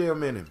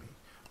goddamn enemy.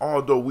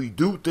 Although we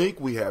do think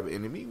we have an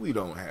enemy, we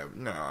don't have.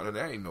 No,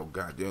 that ain't no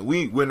goddamn.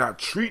 We're not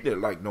treating it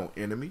like no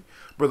enemy.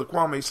 Brother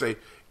Kwame say,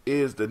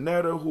 is the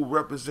netter who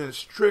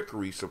represents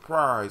trickery,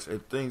 surprise,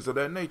 and things of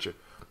that nature.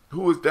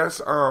 Who is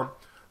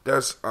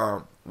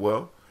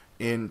well,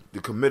 in the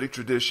Kemetic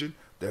tradition,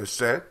 that's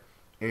Set.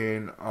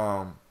 In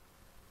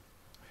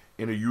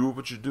the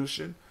Yoruba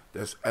tradition,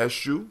 that's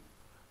Eshu.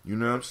 You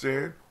know what I'm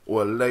saying?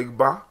 Or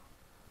Legba,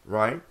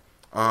 right?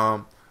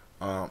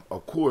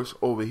 Of course,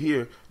 over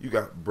here, you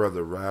got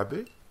Brother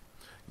Rabbit.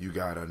 You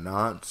got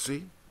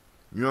Anansi.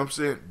 You know what I'm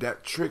saying?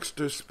 That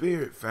trickster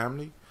spirit,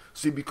 family.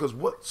 See, because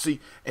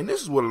and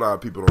this is what a lot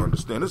of people don't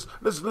understand.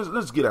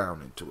 Let's get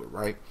down into it,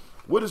 right?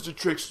 What is the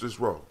trickster's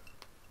role?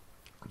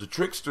 The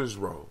trickster's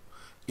role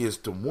is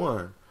to,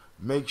 one,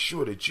 make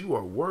sure that you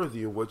are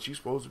worthy of what you're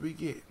supposed to be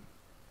getting.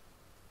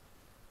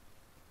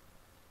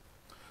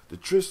 The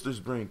tricksters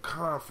bring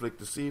conflict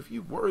to see if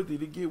you're worthy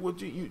to get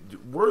what you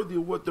worthy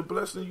of what the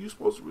blessing you're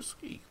supposed to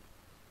receive.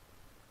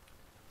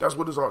 That's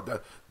what it's all.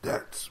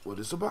 That's what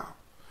it's about.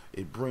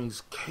 It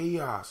brings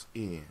chaos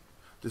in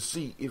to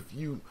see if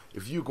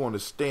you're going to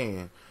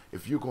stand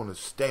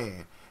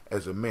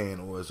as a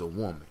man or as a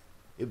woman.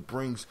 It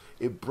brings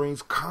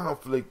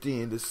conflict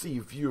in to see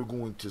if you're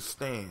going to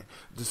stand,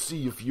 to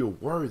see if you're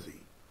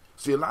worthy.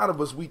 See, a lot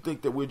of us, we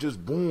think that we're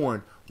just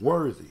born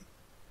worthy.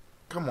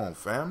 Come on,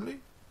 family.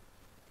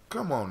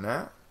 Come on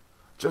now.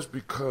 Just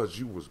because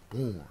you was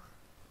born.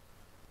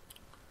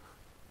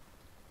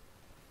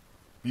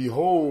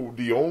 Behold,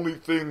 the only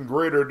thing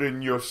greater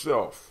than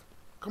yourself.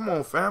 Come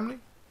on, family.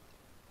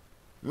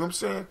 You know what I'm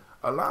saying?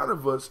 A lot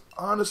of us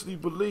honestly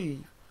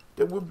believe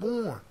that we're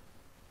born.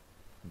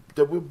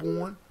 That we're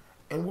born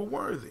and we're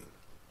worthy.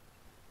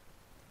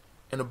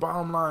 And the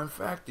bottom line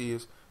fact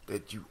is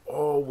that you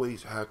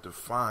always have to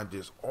find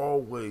there's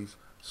always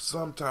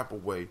some type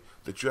of way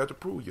that you have to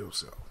prove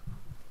yourself.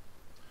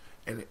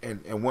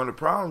 And one of the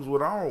problems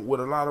with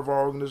a lot of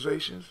our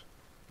organizations,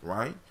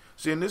 right?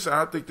 See, and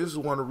I think this is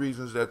one of the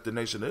reasons that the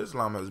Nation of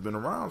Islam has been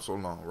around so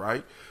long,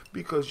 right?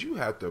 Because you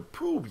have to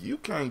prove. You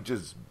can't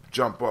just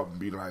jump up and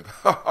be like,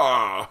 ha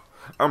ha,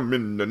 I'm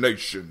in the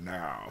nation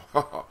now.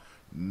 Ha ha.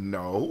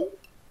 No,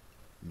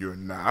 you're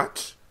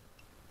not.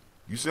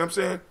 You see what I'm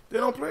saying? They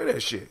don't play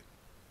that shit.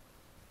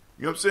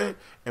 You know what I'm saying?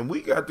 And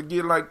we got to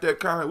get like that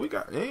kind of,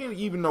 it ain't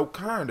even no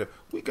kind of,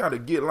 we got to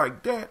get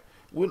like that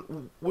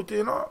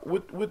within our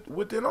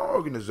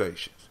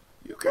organizations.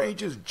 You can't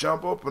just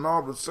jump up and all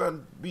of a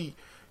sudden be,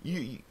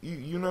 you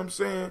know what I'm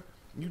saying?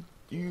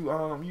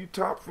 You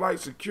top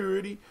flight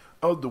security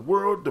of the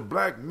world, the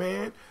black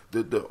man,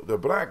 the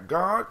black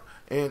God,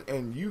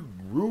 and you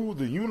rule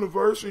the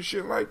universe and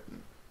shit like,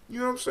 you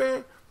know what I'm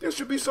saying? There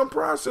should be some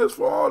process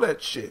for all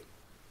that shit.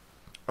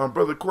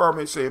 Brother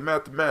Kwame say in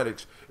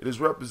mathematics, it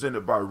is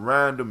represented by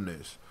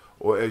randomness,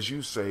 or as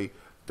you say,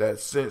 that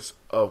sense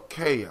of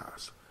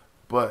chaos.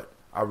 But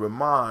I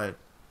remind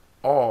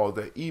all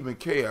that even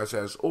chaos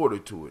has order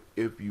to it.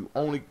 If you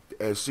only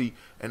see,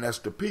 and that's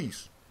the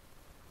peace.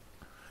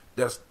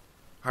 That's,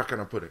 how can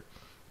I put it?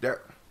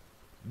 That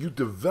you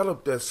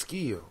develop that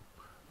skill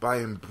by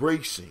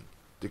embracing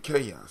the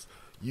chaos.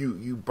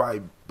 You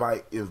by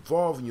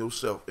involving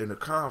yourself in a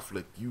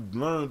conflict, you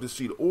learn to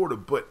see the order.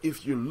 But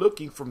if you're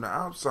looking from the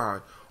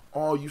outside,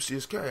 all you see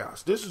is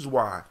chaos. This is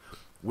why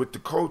with the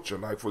culture,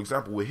 like for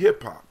example with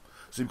hip hop,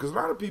 see, because a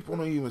lot of people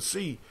don't even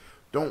see,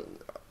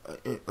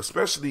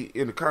 especially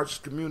in the conscious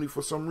community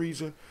for some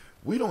reason,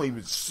 we don't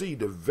even see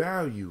the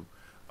value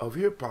of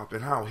hip hop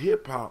and how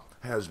hip hop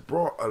has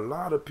brought a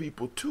lot of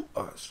people to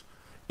us.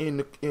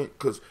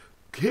 Because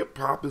hip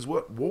hop is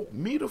what woke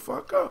me the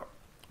fuck up,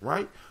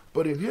 right?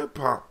 But in hip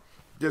hop,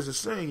 there's a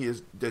saying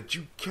is that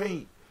you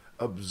can't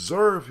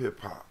observe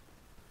hip hop.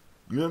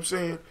 You know what I'm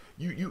saying?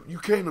 You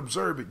can't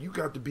observe it. You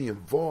got to be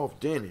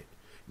involved in it.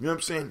 You know what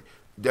I'm saying?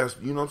 That's,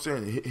 you know what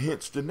I'm saying?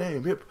 Hence the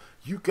name hip.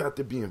 You got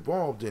to be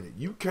involved in it.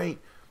 You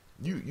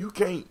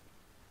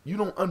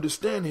don't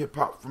understand hip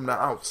hop from the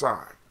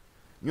outside.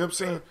 You know what I'm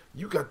saying?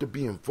 You got to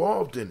be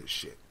involved in this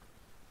shit.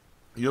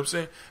 You know what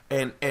I'm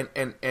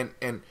saying?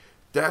 And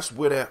that's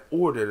where that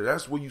order,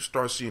 that's where you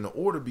start seeing the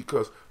order,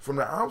 because from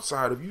the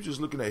outside, if you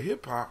just looking at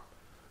hip hop,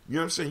 you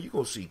know what I'm saying? You're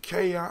going to see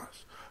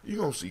chaos. You're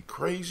going to see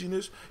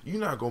craziness. You're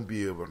not going to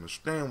be able to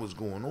understand what's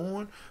going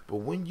on. But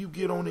when you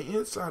get on the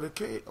inside of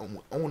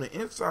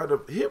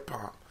hip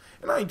hop,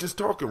 and I ain't just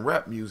talking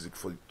rap music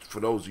for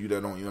those of you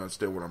that don't even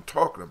understand what I'm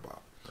talking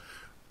about.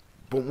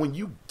 But when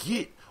you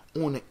get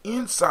on the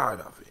inside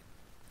of it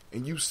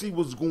and you see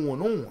what's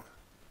going on,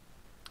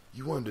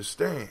 you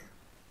understand.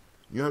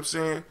 You know what I'm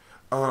saying?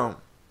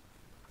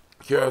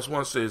 Karis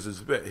once says it's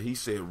better. He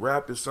said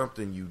rap is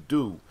something you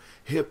do.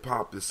 Hip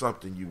hop is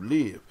something you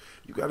live.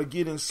 You got to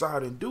get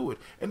inside and do it.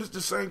 And it's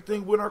the same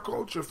thing with our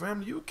culture,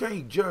 family. You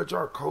can't judge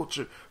our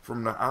culture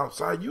from the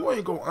outside. You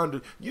ain't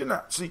going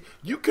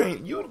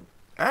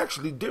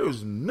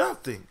there's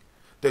nothing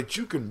that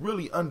you can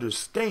really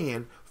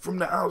understand from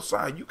the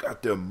outside. You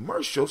got to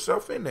immerse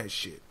yourself in that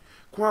shit.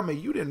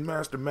 Kwame, you didn't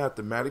master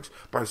mathematics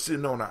by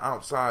sitting on the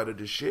outside of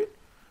the shit.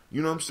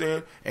 You know what I'm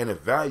saying? And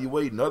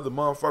evaluating other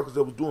motherfuckers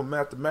that was doing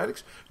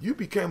mathematics. You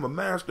became a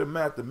master of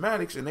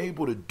mathematics and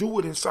able to do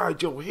it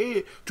inside your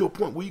head to a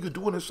point where you could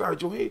do it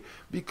inside your head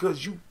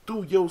because you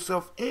threw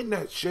yourself in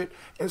that shit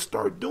and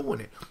start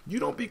doing it. You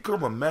don't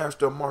become a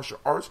master of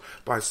martial arts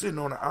by sitting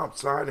on the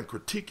outside and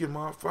critiquing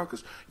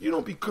motherfuckers. You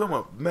don't become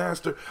a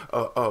master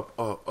of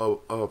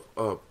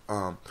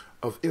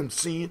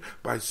MCing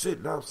by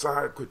sitting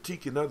outside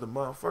critiquing other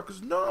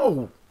motherfuckers.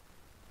 No.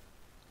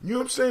 You know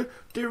what I'm saying?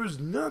 There is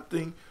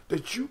nothing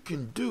that you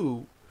can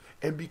do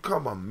and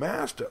become a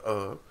master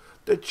of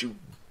that you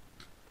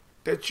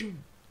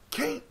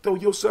can't throw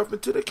yourself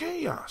into the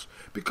chaos.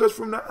 Because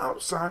from the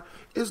outside,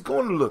 it's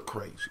going to look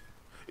crazy.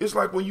 It's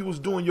like when you was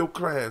doing your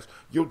class,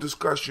 your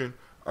discussion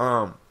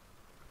when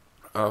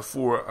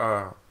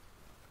Brother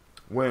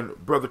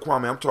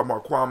Kwame, I'm talking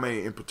about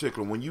Kwame in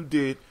particular, when you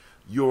did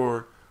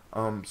your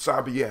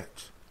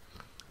Sabiat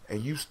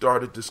and you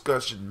started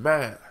discussing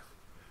math,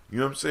 you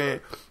know what I'm saying?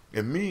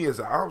 And me as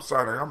an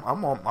outsider, I'm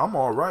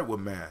all right with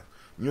math.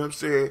 You know what I'm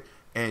saying?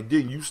 And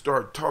then you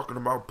start talking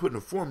about putting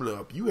a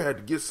formula up. You had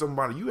to get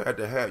somebody, you had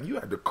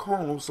to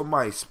call on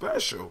somebody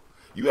special.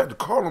 You had to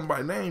call them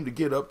by name to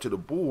get up to the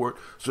board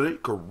so they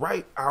could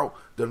write out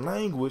the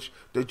language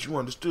that you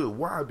understood.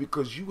 Why?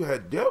 Because you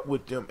had dealt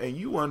with them and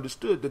you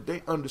understood that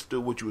they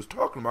understood what you was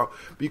talking about.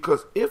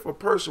 Because if a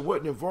person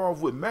wasn't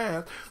involved with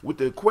math, with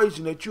the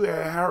equation that you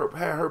had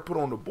her put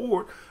on the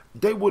board,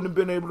 they wouldn't have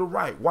been able to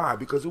write. Why?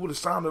 Because it would have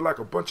sounded like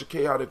a bunch of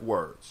chaotic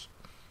words.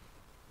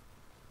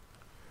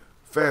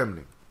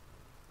 Family,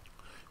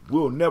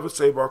 we'll never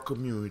save our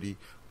community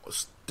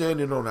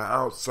standing on the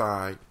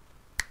outside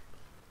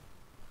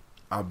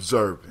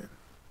observing.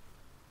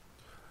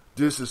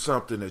 This is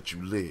something that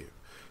you live.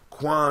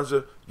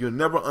 Kwanzaa, you'll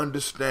never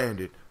understand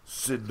it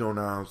sitting on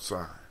the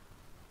outside.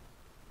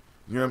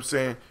 You know what I'm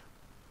saying?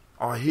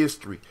 Our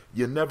history,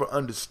 you'll never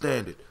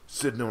understand it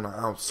sitting on the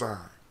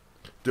outside.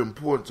 The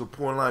importance of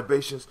pouring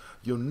libations,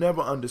 you'll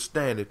never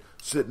understand it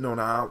sitting on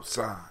the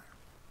outside.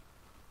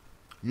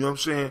 You know what I'm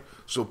saying?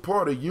 So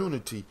part of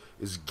unity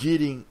is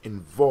getting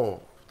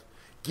involved.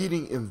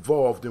 Getting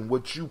involved in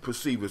what you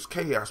perceive as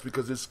chaos,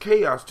 because it's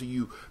chaos to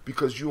you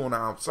because you're on the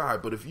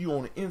outside. But if you're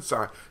on the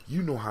inside,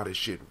 you know how this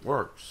shit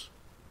works.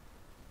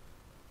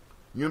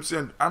 You know what I'm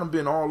saying? I done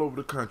been all over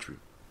the country.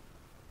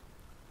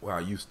 Well,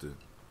 I used to. You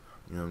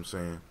know what I'm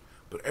saying?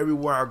 But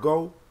everywhere I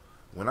go,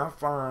 when I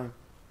find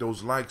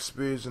those like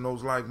spirits and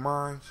those like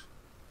minds,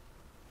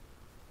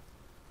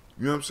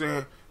 you know what I'm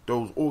saying?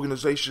 Those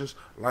organizations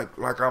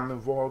like I'm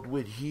involved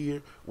with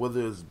here,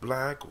 whether it's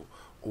black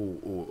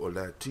or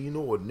Latino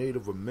or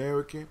Native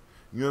American,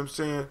 you know what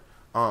I'm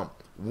saying?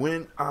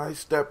 When I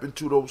step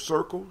into those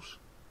circles,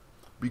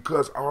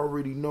 because I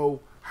already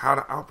know how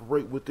to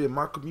operate within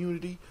my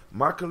community,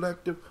 my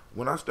collective,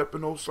 when I step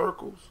in those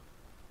circles,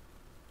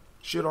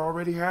 shit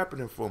already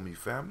happening for me,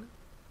 family.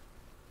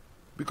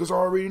 Because I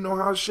already know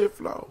how shit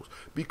flows.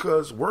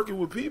 Because working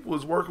with people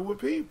is working with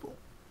people.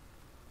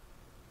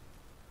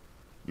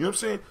 You know what I'm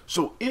saying?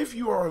 So if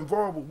you are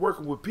involved with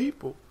working with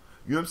people,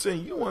 you know what I'm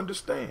saying, you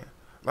understand.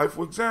 Like,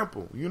 for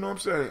example, you know what I'm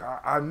saying?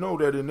 I know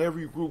that in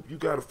every group you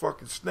got a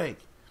fucking snake.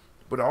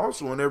 But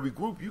also in every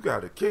group you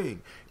got a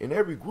king. In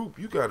every group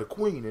you got a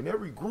queen. In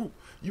every group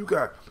you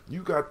got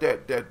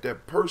that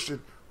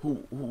person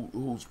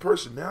whose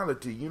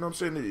personality, you know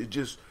what I'm saying? It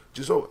just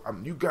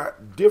you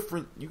got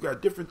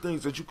different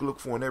things that you can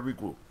look for in every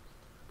group.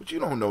 But you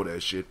don't know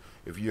that shit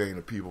if you ain't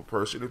a people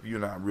person, if you're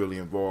not really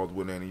involved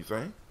with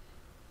anything.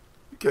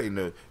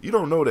 You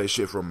don't know that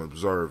shit from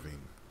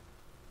observing.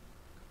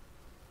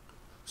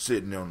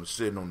 Sitting on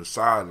the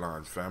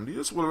sidelines, family.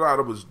 This is what a lot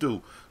of us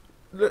do.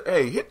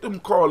 Hey, hit them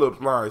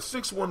call-up lines,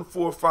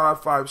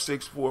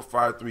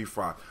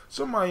 614-556-4535.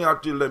 Somebody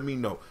out there let me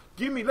know.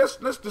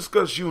 Let's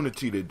discuss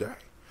unity today.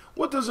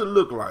 What does it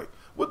look like?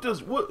 What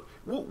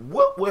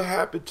would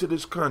happen to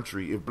this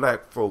country if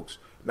black folks,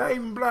 not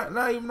even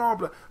all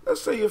black,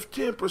 let's say if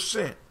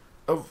 10%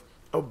 of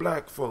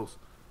black folks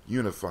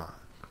unified.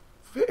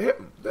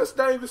 Let's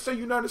not even say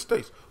United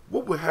States.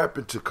 What would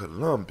happen to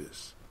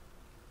Columbus?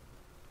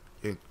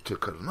 And to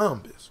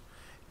Columbus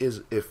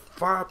is if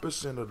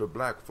 5% of the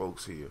black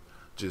folks here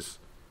just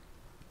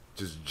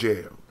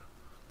jailed.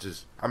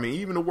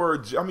 Even the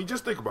word,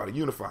 just think about it,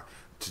 unify,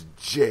 to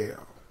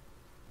jail.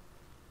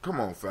 Come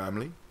on,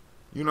 family.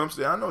 You know what I'm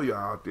saying? I know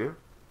y'all out there.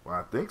 Well,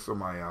 I think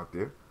somebody out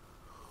there.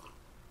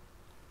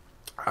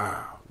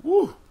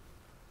 Woo.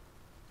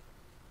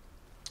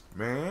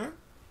 Man,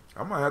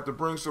 I might have to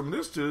bring some of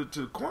this to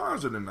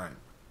Kwanzaa tonight.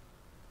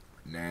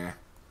 Nah,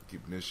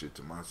 keeping this shit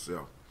to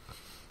myself.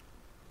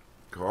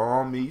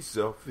 Call me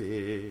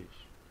selfish,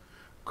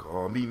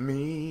 call me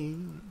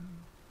mean,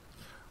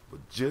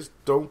 but just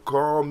don't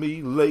call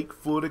me late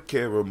for the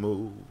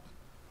caramel.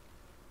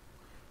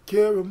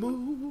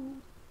 Caramel.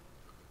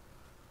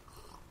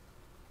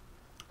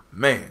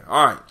 Man,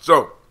 alright,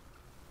 so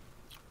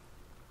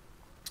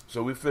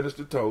we finished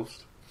the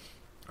toast.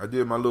 I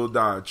did my little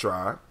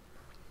diatribe.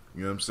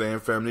 You know what I'm saying?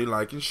 Family,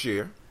 like and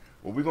share.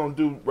 what we're going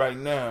to do right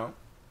now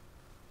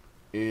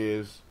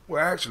is,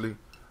 well, actually,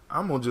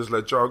 I'm going to just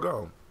let y'all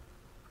go.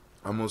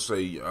 I'm going to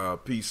say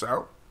peace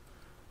out.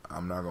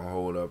 I'm not going to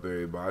hold up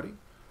everybody.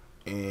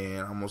 And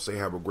I'm going to say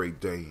have a great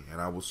day. And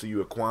I will see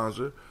you at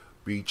Kwanzaa.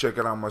 Be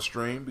checking out my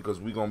stream because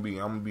I'm going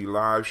to be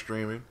live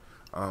streaming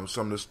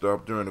some of the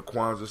stuff during the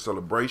Kwanzaa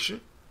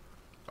celebration.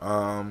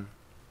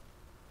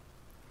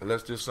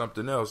 Let's do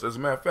something else. As a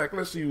matter of fact,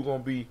 let's see who's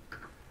going to be.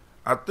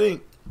 I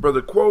think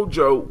Brother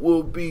Kwojo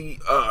will be,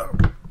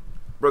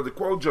 Brother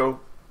Kwojo.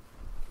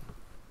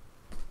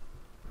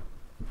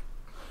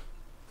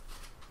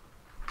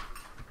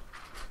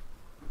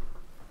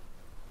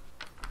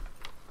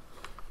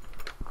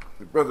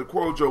 Brother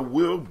Kwojo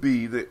will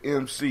be the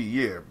MC,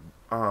 yeah.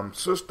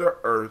 Sister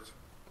Earth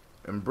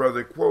and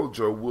Brother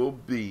Kwojo will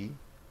be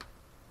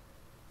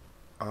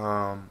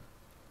the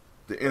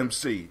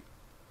MC.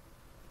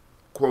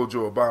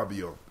 Kwojo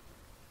Ababio.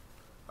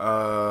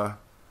 I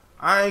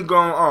ain't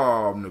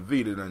gonna,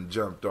 Navita done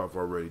jumped off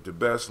already. To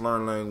best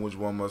learn language,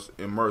 one must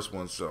immerse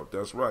oneself.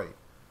 That's right.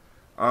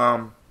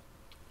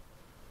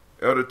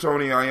 Elder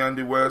Tony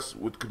Ayandi West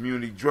with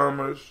community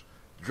drummers.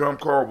 Drum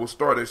call will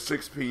start at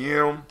 6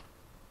 p.m.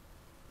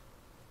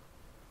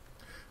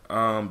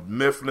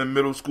 Mifflin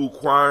Middle School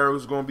Choir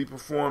is going to be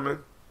performing.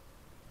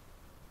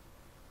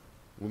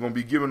 We're going to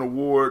be giving an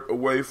award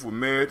away for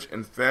marriage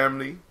and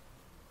family.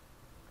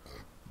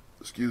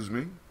 Excuse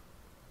me.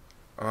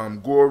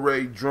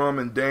 Gore Drum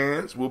and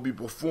Dance will be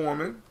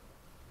performing.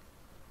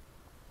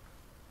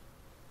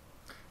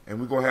 And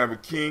we're going to have a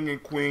King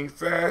and Queen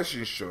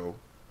fashion show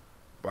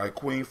by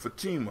Queen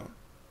Fatima.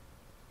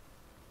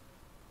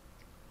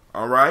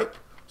 Alright?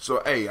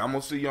 So, hey, I'm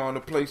going to see y'all in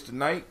the place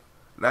tonight.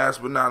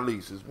 Last but not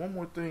least, there's one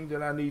more thing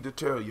that I need to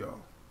tell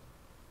y'all.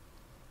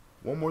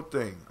 One more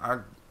thing.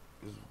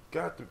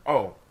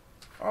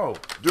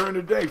 During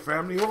the day,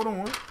 family, hold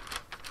on.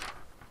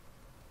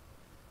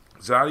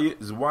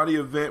 Zawadi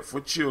event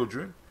for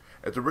children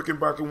at the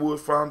Rickenbacker Wood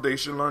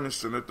Foundation Learning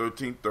Center,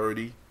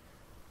 1330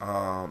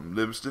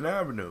 Livingston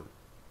Avenue.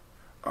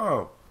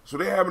 Oh, so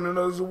they're having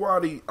another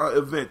Zawadi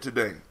event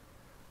today.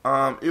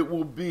 It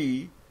will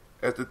be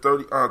at the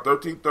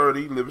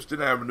 1330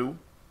 Livingston Avenue,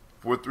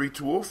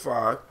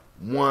 43205,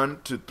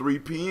 1 to 3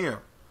 p.m.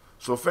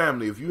 So,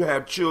 family, if you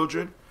have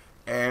children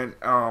and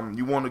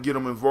you want to get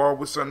them involved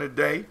with something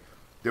today,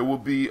 there will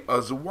be a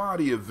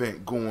Zawadi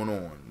event going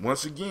on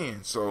once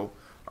again. So,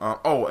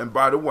 and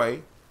by the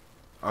way,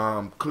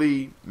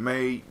 Cleve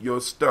made your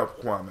stuff,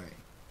 Kwame.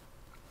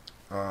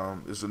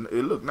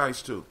 It looked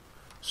nice too.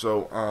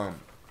 So,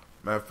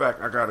 matter of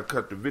fact, I gotta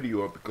cut the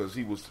video up because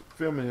he was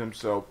filming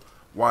himself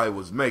while he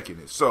was making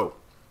it. So,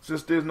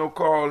 since there's no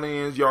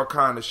call-ins, y'all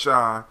kind of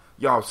shy,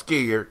 y'all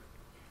scared.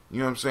 You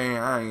know what I'm saying?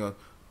 I ain't gonna.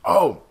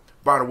 Oh,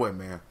 by the way,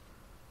 man,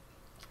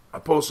 I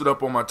posted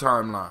up on my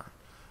timeline.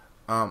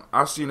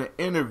 I seen an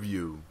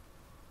interview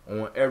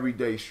on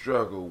Everyday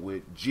Struggle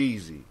with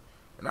Jeezy.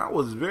 And I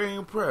was very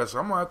impressed.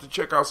 I'm going to have to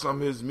check out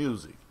some of his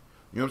music.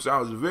 You know what I'm saying? I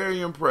was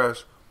very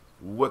impressed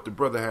with what the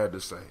brother had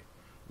to say.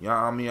 You know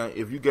what I mean?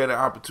 If you get an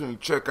opportunity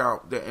to check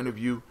out that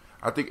interview,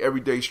 I think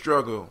Everyday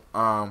Struggle.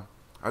 Oh,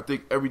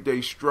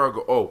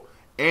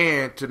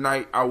 and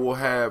tonight I will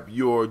have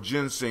your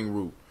ginseng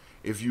root.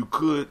 If you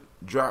could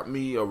drop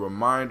me a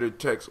reminder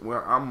text.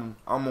 Well, I'm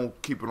going to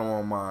keep it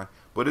on mine.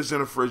 But it's in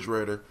the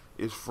refrigerator.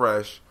 It's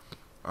fresh.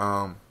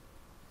 I ain't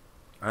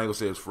going to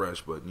say it's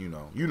fresh, but you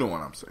know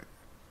what I'm saying.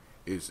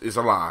 It's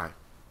a lie.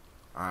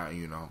 What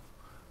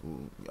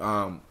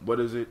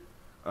is it?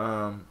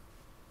 But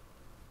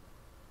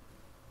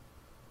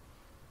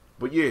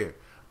yeah,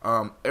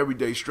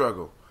 Everyday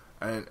Struggle.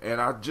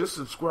 And I just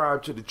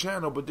subscribed to the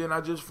channel, but then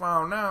I just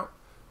found out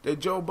that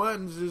Joe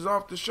Buttons is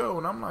off the show,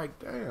 and I'm like,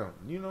 damn,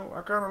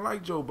 I kind of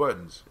like Joe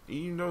Buttons.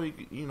 He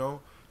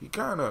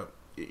kind of,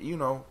 he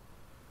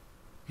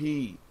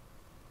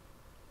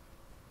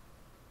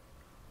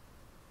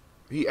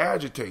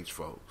agitates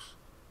folks.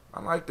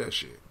 I like that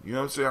shit. You know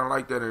what I'm saying? I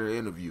like that in an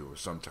interview or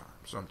sometime.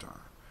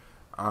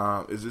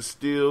 Is it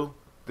still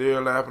there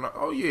laughing?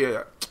 Oh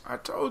yeah, I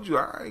told you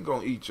I ain't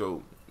gonna eat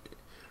your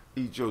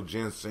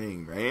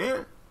ginseng,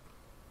 man.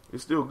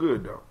 It's still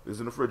good though. It's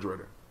in the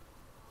refrigerator.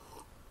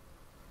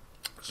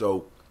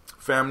 So,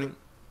 family,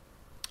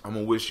 I'm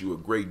gonna wish you a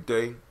great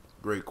day,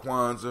 great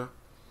Kwanzaa,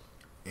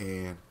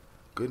 and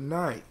good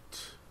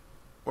night.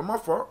 Well, my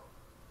fault.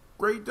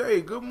 Great day.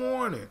 Good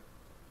morning.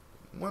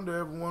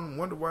 Wonder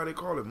why they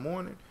call it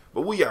morning.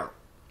 But we out.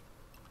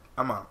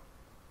 I'm out.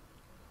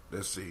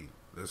 Let's see.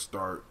 Let's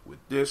start with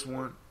this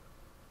one.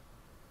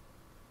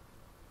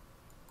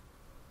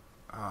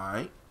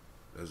 Alright.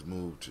 Let's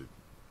move to.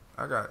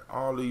 I got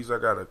all these I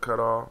gotta cut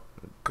off.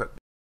 Cut